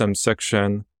 some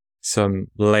suction, some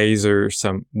laser,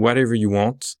 some whatever you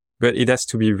want, but it has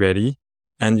to be ready.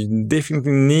 And you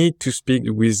definitely need to speak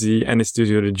with the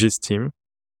anesthesiologist team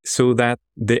so that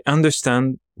they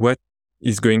understand what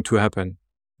is going to happen.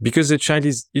 Because the child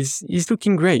is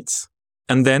looking great.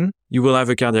 And then you will have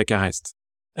a cardiac arrest.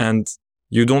 And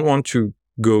you don't want to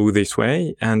go this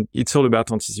way. And it's all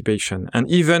about anticipation. And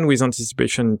even with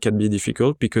anticipation, it can be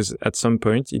difficult because at some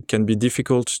point it can be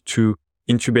difficult to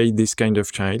intubate this kind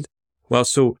of child. Well,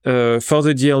 so for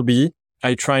the DLB,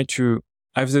 I try to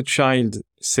have the child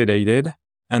sedated,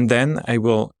 and then I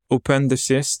will open the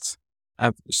cyst,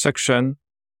 have suction,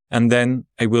 and then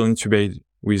I will intubate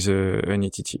with an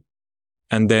ETT.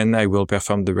 And then I will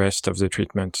perform the rest of the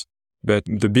treatment. But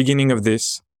the beginning of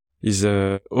this is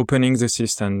opening the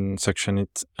cyst and suction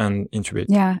it and intubate.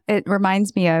 Yeah, it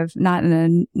reminds me of not in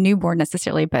a newborn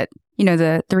necessarily, but,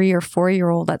 the 3 or 4 year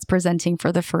old that's presenting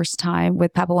for the first time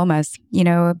with papillomas,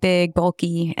 big,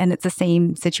 bulky, and it's the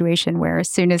same situation where as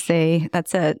soon as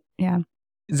that's it. Yeah.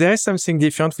 There is something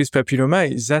different with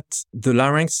papilloma is that the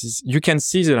larynx you can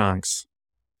see the larynx.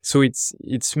 So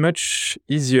it's much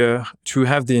easier to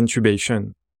have the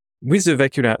intubation. With the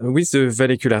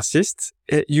vallecular cyst,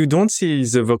 you don't see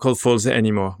the vocal folds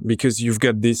anymore because you've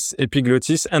got this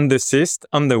epiglottis and the cyst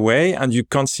on the way and you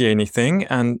can't see anything.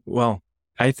 And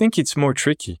I think it's more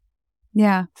tricky.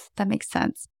 Yeah, that makes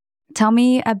sense. Tell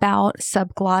me about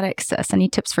subglottic cysts. Any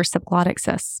tips for subglottic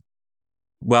cysts?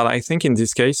 Well, I think in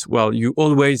this case, you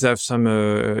always have some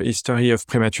history of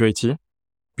prematurity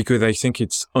because I think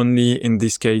it's only in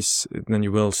this case then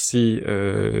you will see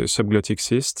subglottic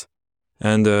cyst.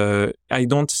 And I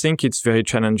don't think it's very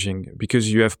challenging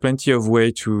because you have plenty of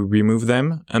way to remove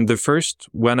them. And the first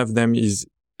one of them is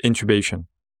intubation.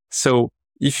 So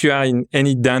if you are in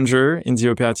any danger in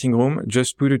the operating room,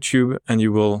 just put a tube and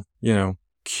you will,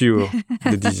 cure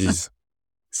the disease.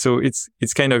 So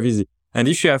it's kind of easy. And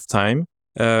if you have time,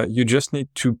 you just need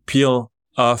to peel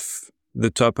off the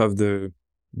top of the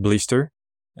blister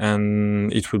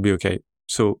and it will be okay.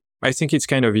 So I think it's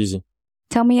kind of easy.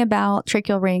 Tell me about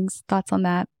tracheal rings. Thoughts on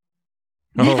that?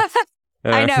 Oh,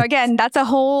 I know. Again, that's a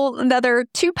whole another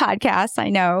 2 podcasts, I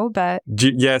know, but...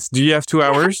 Yes. Do you have 2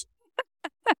 hours?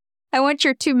 I want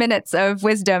your 2 minutes of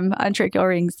wisdom on tracheal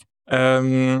rings.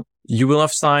 You will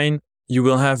have sign. You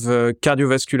will have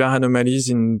cardiovascular anomalies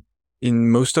in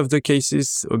most of the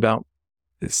cases, about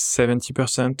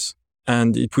 70%.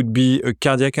 And it would be a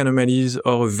cardiac anomalies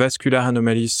or a vascular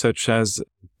anomalies such as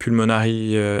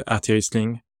pulmonary artery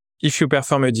sling. If you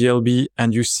perform a DLB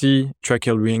and you see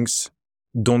tracheal rings,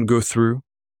 don't go through.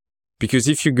 Because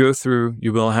if you go through,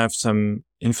 you will have some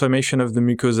inflammation of the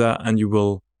mucosa and you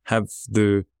will have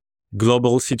the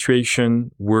global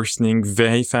situation worsening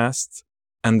very fast.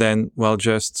 And then,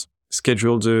 just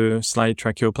schedule the slide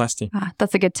tracheoplasty.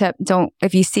 That's a good tip.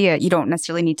 If you see it, you don't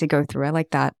necessarily need to go through. I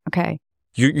like that. Okay.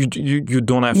 You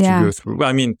don't have to go through.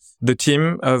 I mean, the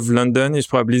team of London is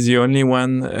probably the only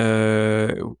one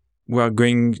who are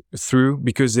going through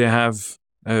because they have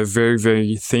a very,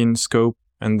 very thin scope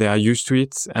and they are used to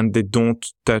it and they don't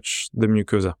touch the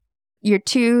mucosa. your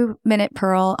 2-minute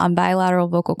pearl on bilateral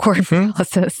vocal cord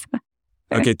paralysis.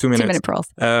 Okay, 2 minutes. 2-minute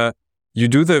pearls. You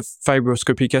do the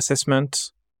fibroscopic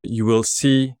assessment. You will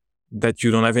see that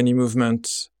you don't have any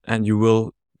movement, and you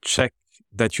will check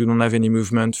that you don't have any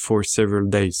movement for several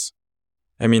days.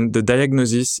 I mean, the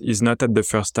diagnosis is not at the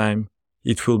first time.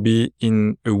 It will be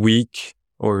in a week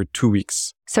or 2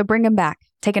 weeks. So bring him back.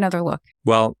 Take another look.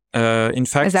 Well, in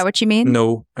fact... Is that what you mean?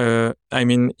 No. I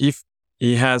mean, if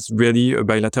he has really a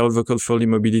bilateral vocal fold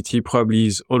immobility, probably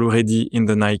is already in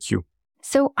the NICU.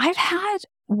 So I've had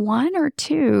 1 or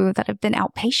 2 that have been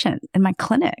outpatient in my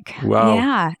clinic. Wow.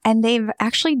 Yeah. And they've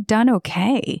actually done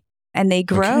okay. And they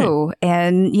grow. Okay.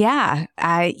 And yeah,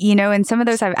 and some of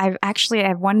those, I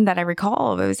have one that I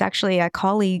recall. It was actually a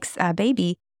colleague's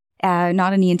baby,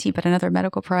 not an ENT, but another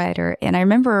medical provider. And I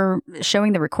remember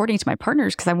showing the recording to my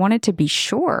partners because I wanted to be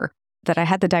sure that I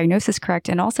had the diagnosis correct.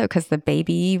 And also because the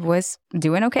baby was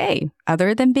doing okay,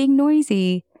 other than being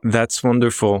noisy. That's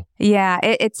wonderful. Yeah,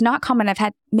 it's not common. I've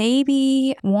had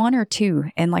maybe 1 or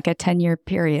 2 in like a 10-year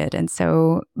period. And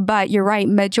so, but you're right,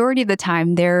 majority of the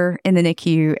time they're in the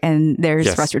NICU and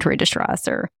there's respiratory distress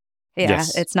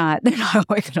it's not, they're not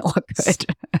always going to look good.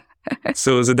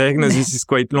 So the diagnosis is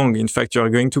quite long. In fact, you are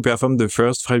going to perform the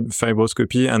first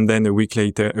fibroscopy and then a week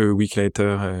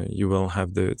later, you will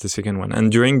have the second one.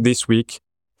 And during this week,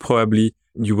 probably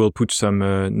you will put some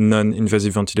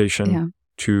non-invasive ventilation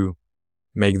to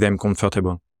make them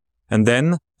comfortable. And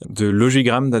then the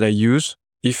logigram that I use,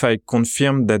 if I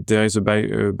confirm that there is a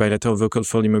bilateral vocal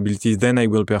fold immobility, then I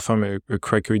will perform a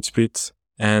cricoid split.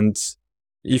 And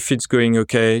if it's going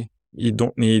okay, you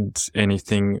don't need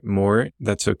anything more.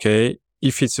 That's okay.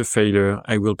 If it's a failure,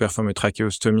 I will perform a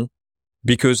tracheostomy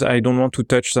because I don't want to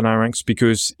touch the larynx,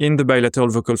 because in the bilateral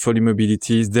vocal fold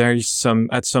immobilities, there is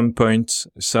at some point,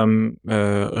 some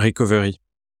recovery,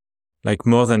 like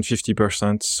more than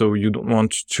 50%. So you don't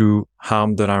want to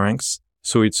harm the larynx.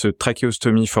 So it's a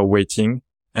tracheostomy for waiting.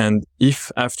 And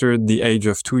if after the age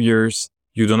of 2 years,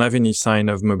 you don't have any sign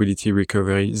of mobility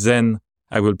recovery, then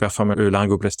I will perform a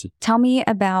laryngoplasty. Tell me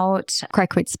about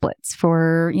cricoid splits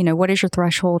for, what is your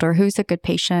threshold, or who's a good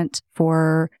patient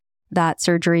for that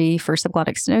surgery for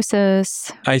subglottic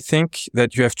stenosis? I think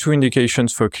that you have 2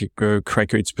 indications for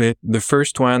cricoid split. The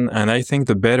first one, and I think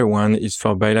the better one, is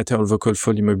for bilateral vocal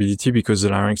fold immobility because the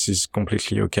larynx is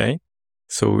completely okay.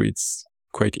 So it's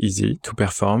quite easy to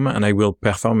perform. And I will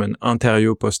perform an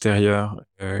anterior-posterior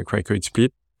cricoid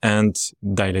split and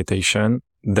dilatation,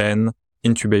 then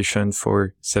intubation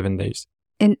for 7 days.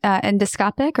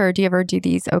 Endoscopic, or do you ever do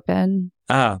these open?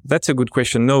 That's a good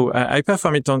question. No, I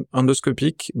perform it on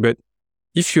endoscopic, but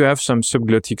if you have some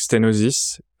subglottic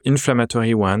stenosis,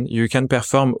 inflammatory one, you can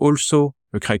perform also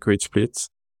a cricoid split,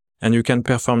 and you can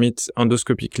perform it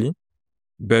endoscopically.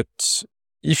 But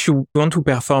if you want to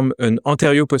perform an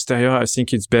anterior-posterior, I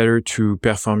think it's better to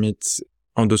perform it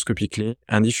endoscopically.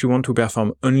 And if you want to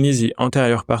perform only the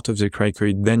anterior part of the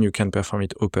cricoid, then you can perform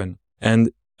it open.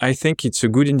 And I think it's a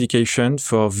good indication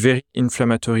for very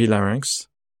inflammatory larynx.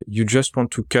 You just want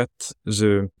to cut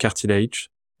the cartilage,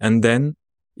 and then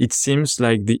it seems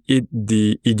like the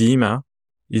edema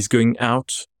is going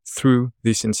out through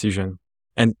this incision.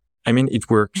 And I mean, it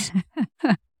works.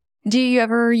 Do you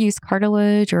ever use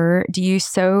cartilage, or do you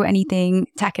sew anything,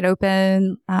 tack it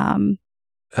open?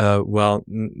 Well,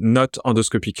 not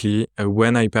endoscopically.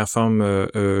 When I perform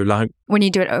when you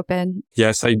do it open?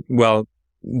 Yes,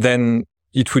 then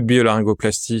it would be a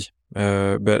laryngoplasty.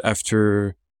 But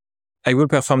after, I will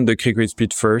perform the cricoid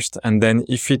split first, and then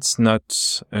if it's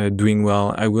not doing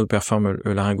well, I will perform a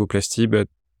laryngoplasty, but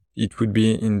it would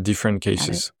be in different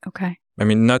cases. Okay. I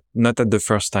mean, not at the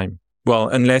first time. Well,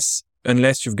 unless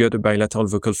you've got a bilateral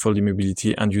vocal fold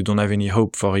immobility and you don't have any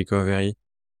hope for recovery.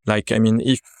 Like, I mean,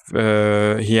 if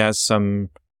he has some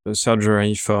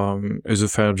surgery for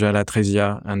esophageal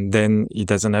atresia and then he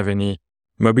doesn't have any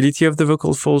mobility of the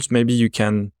vocal folds, maybe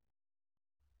the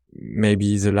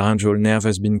laryngeal nerve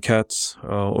has been cut, or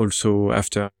also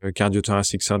after a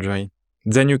cardiothoracic surgery.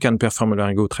 Then you can perform a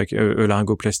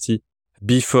laryngoplasty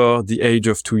before the age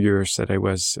of 2 years that I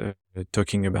was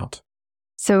talking about.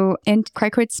 So in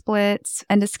cricoid splits,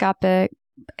 endoscopic,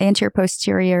 anterior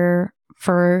posterior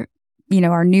for,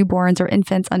 our newborns or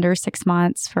infants under 6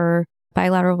 months, for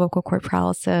bilateral vocal cord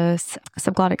paralysis,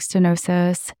 subglottic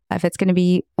stenosis. If it's going to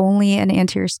be only an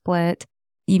anterior split,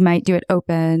 you might do it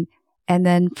open. And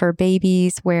then for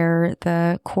babies where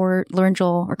the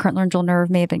laryngeal or current laryngeal nerve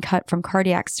may have been cut from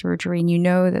cardiac surgery,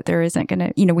 and that there isn't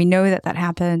going to, we know that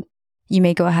happened, you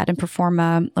may go ahead and perform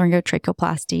a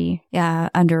laryngotracheoplasty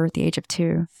under the age of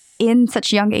 2. in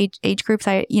such young age groups,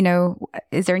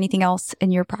 is there anything else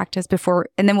in your practice before?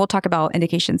 And then we'll talk about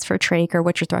indications for trach or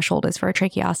what your threshold is for a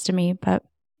tracheostomy, but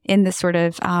in this sort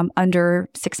of under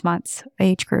 6 months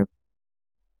age group.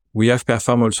 We have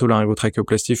performed also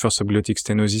laryngotracheoplasty for subglottic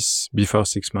stenosis before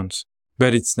 6 months,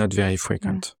 but it's not very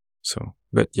frequent. So,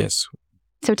 but yes.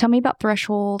 So tell me about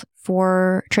threshold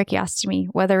for tracheostomy,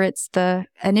 whether it's the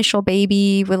initial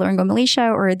baby with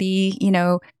laryngomalacia or the,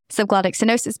 subglottic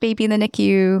stenosis baby in the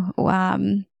NICU.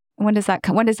 When does that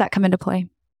come into play?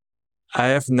 I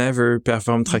have never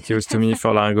performed tracheostomy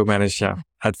for laryngomalacia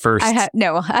at first.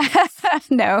 No.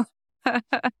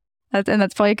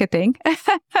 That's probably a good thing.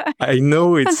 I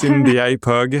know it's in the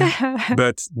IPOG,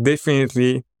 but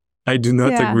definitely I do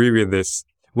not agree with this.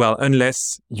 Well,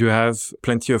 unless you have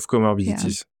plenty of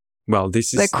comorbidities. Yeah. Well,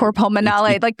 this is... The cor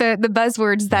pulmonale, like the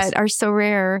buzzwords that are so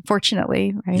rare,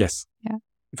 fortunately, right? Yes. Yeah.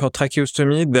 For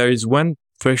tracheostomy, there is one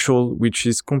threshold which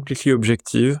is completely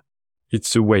objective.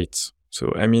 It's the weight.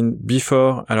 So,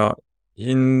 before,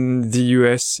 in the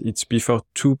US, it's before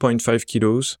 2.5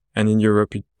 kilos, and in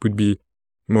Europe, it would be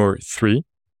more 3.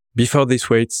 Before this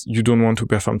weight, you don't want to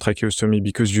perform tracheostomy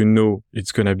because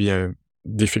it's going to be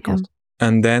difficult. Yeah.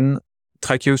 And then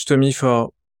tracheostomy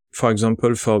for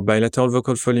example, for bilateral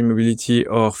vocal fold immobility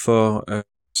or for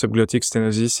subglottic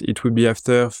stenosis, it would be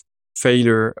after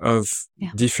failure of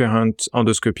different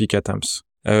endoscopic attempts.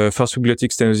 For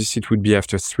subglottic stenosis, it would be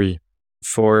after 3.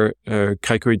 For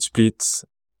cricoid splits,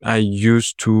 I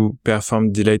used to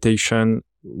perform dilatation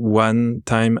one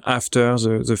time after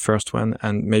the first one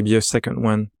and maybe a second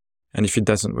one. And if it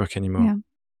doesn't work anymore,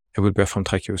 I will perform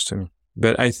tracheostomy.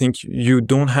 But I think you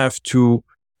don't have to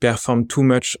perform too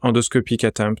much endoscopic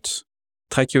attempt.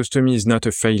 Tracheostomy is not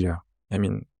a failure.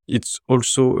 It's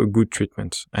also a good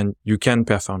treatment and you can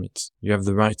perform it. You have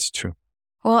the right to.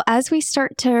 Well, as we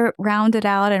start to round it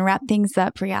out and wrap things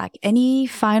up, Briac, any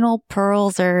final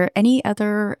pearls or any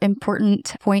other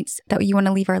important points that you want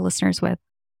to leave our listeners with?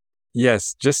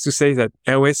 Yes, just to say that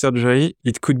airway surgery,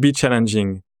 it could be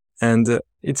challenging and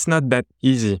it's not that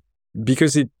easy.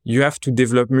 Because you have to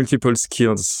develop multiple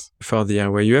skills for the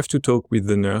airway. You have to talk with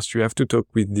the nurse. You have to talk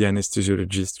with the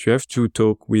anesthesiologist. You have to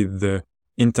talk with the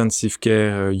intensive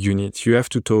care unit. You have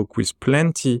to talk with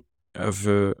plenty of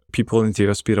people in the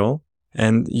hospital.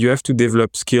 And you have to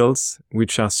develop skills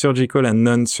which are surgical and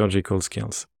non-surgical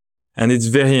skills. And it's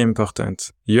very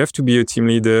important. You have to be a team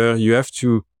leader. You have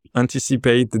to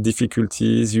anticipate the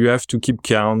difficulties. You have to keep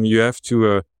calm. You have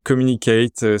to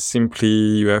communicate simply.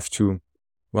 You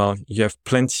have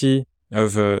plenty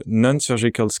of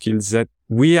non-surgical skills that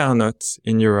we are not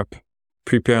in Europe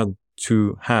prepared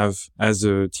to have as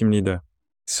a team leader.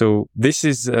 So this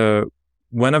is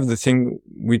one of the things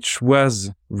which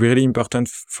was really important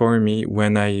for me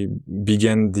when I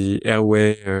began the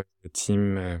airway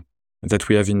team that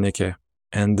we have in Necker.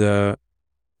 And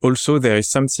also there is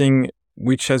something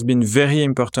which has been very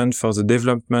important for the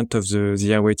development of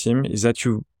the airway team is that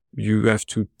you have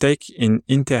to take an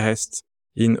interest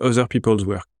in other people's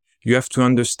work. You have to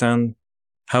understand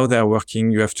how they are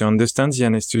working. You have to understand the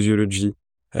anesthesiology.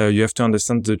 You have to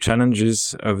understand the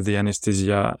challenges of the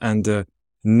anesthesia and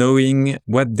knowing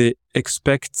what they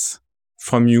expect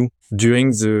from you during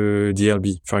the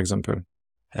DLB, for example.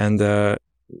 And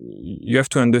you have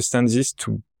to understand this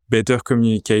to better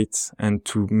communicate and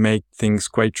to make things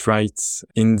quite right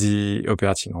in the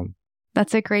operating room.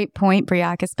 That's a great point,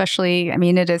 Briac, especially,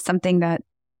 it is something that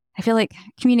I feel like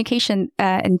communication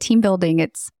and team building,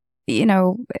 it's,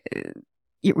 you're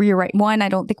right. One, I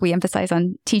don't think we emphasize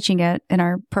on teaching it in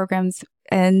our programs.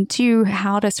 And two,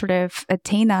 how to sort of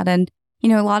attain that. And,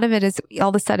 a lot of it is all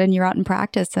of a sudden you're out in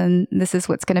practice and this is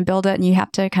what's going to build it. And you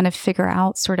have to kind of figure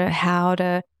out sort of how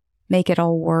to make it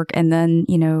all work. And then,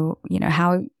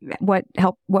 what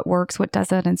works, what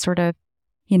doesn't, and sort of,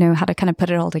 how to kind of put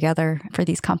it all together for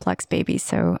these complex babies.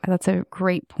 So that's a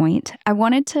great point. I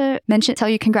wanted to tell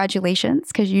you congratulations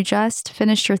because you just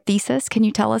finished your thesis. Can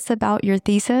you tell us about your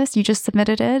thesis? You just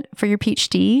submitted it for your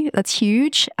PhD. That's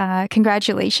huge.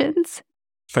 Congratulations.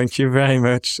 Thank you very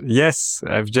much. Yes,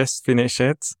 I've just finished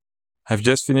it. I've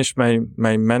just finished my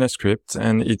manuscript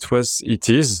and it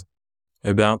is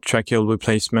about tracheal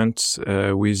replacement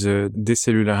with a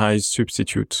decellularized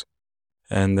substitute.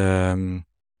 And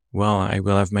I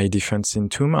will have my defense in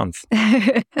 2 months.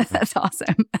 That's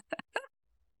awesome.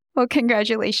 Well,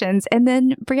 congratulations. And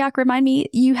then, Briac, remind me,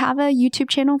 you have a YouTube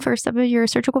channel for some of your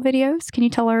surgical videos. Can you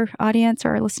tell our audience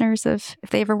or our listeners if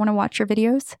they ever want to watch your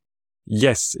videos?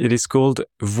 Yes, it is called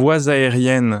Voies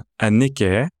aériennes à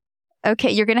Necker.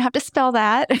 Okay, you're going to have to spell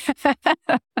that.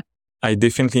 I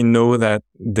definitely know that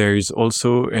there is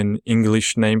also an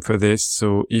English name for this.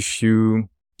 So if you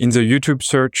In the YouTube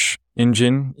search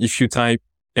engine, if you type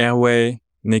Airway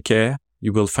Necker,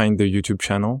 you will find the YouTube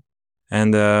channel.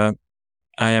 And I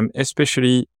am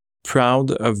especially proud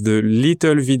of the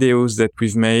little videos that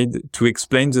we've made to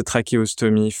explain the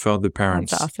tracheostomy for the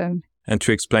parents. That's awesome. And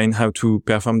to explain how to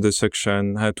perform the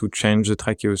suction, how to change the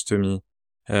tracheostomy,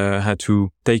 how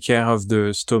to take care of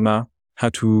the stoma, how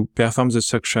to perform the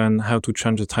suction, how to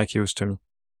change the tracheostomy.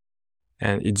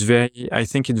 And I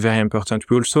think it's very important.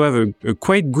 We also have a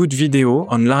quite good video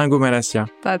on laryngomalacia.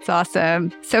 That's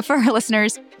awesome. So for our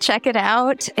listeners, check it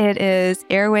out. It is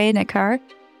Airway Necker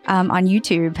on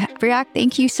YouTube. Briac,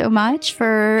 thank you so much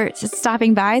for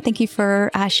stopping by. Thank you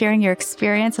for sharing your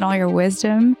experience and all your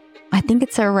wisdom. I think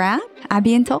it's a wrap. À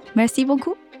bientôt. Merci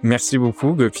beaucoup. Merci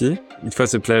beaucoup, Gopi. It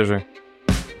was a pleasure.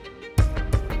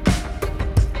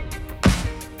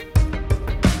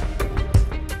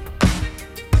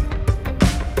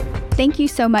 Thank you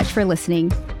so much for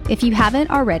listening. If you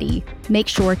haven't already, make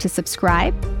sure to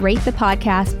subscribe, rate the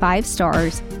podcast 5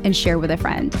 stars, and share with a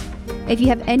friend. If you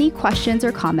have any questions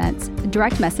or comments,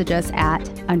 direct message us at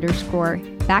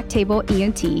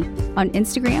 _BacktableENT on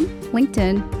Instagram,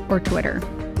 LinkedIn, or Twitter.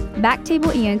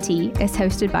 Backtable ENT is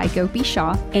hosted by Gopi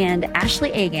Shah and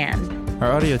Ashley Agan.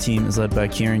 Our audio team is led by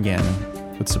Kieran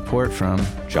Gannon, with support from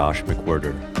Josh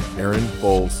McWhirter, Aaron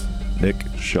Bowles, Nick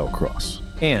Shellcross,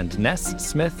 and Ness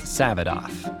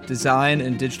Smith-Savadoff. Design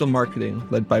and digital marketing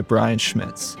led by Brian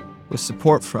Schmitz, with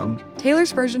support from Taylor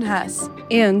Spurgeon-Hess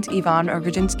and Yvonne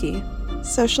Orgodzinsky.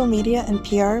 Social media and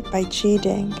PR by Chi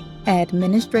Ding.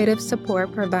 Administrative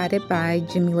support provided by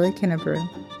Jamila Kennebrew.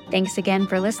 Thanks again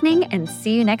for listening and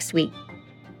see you next week.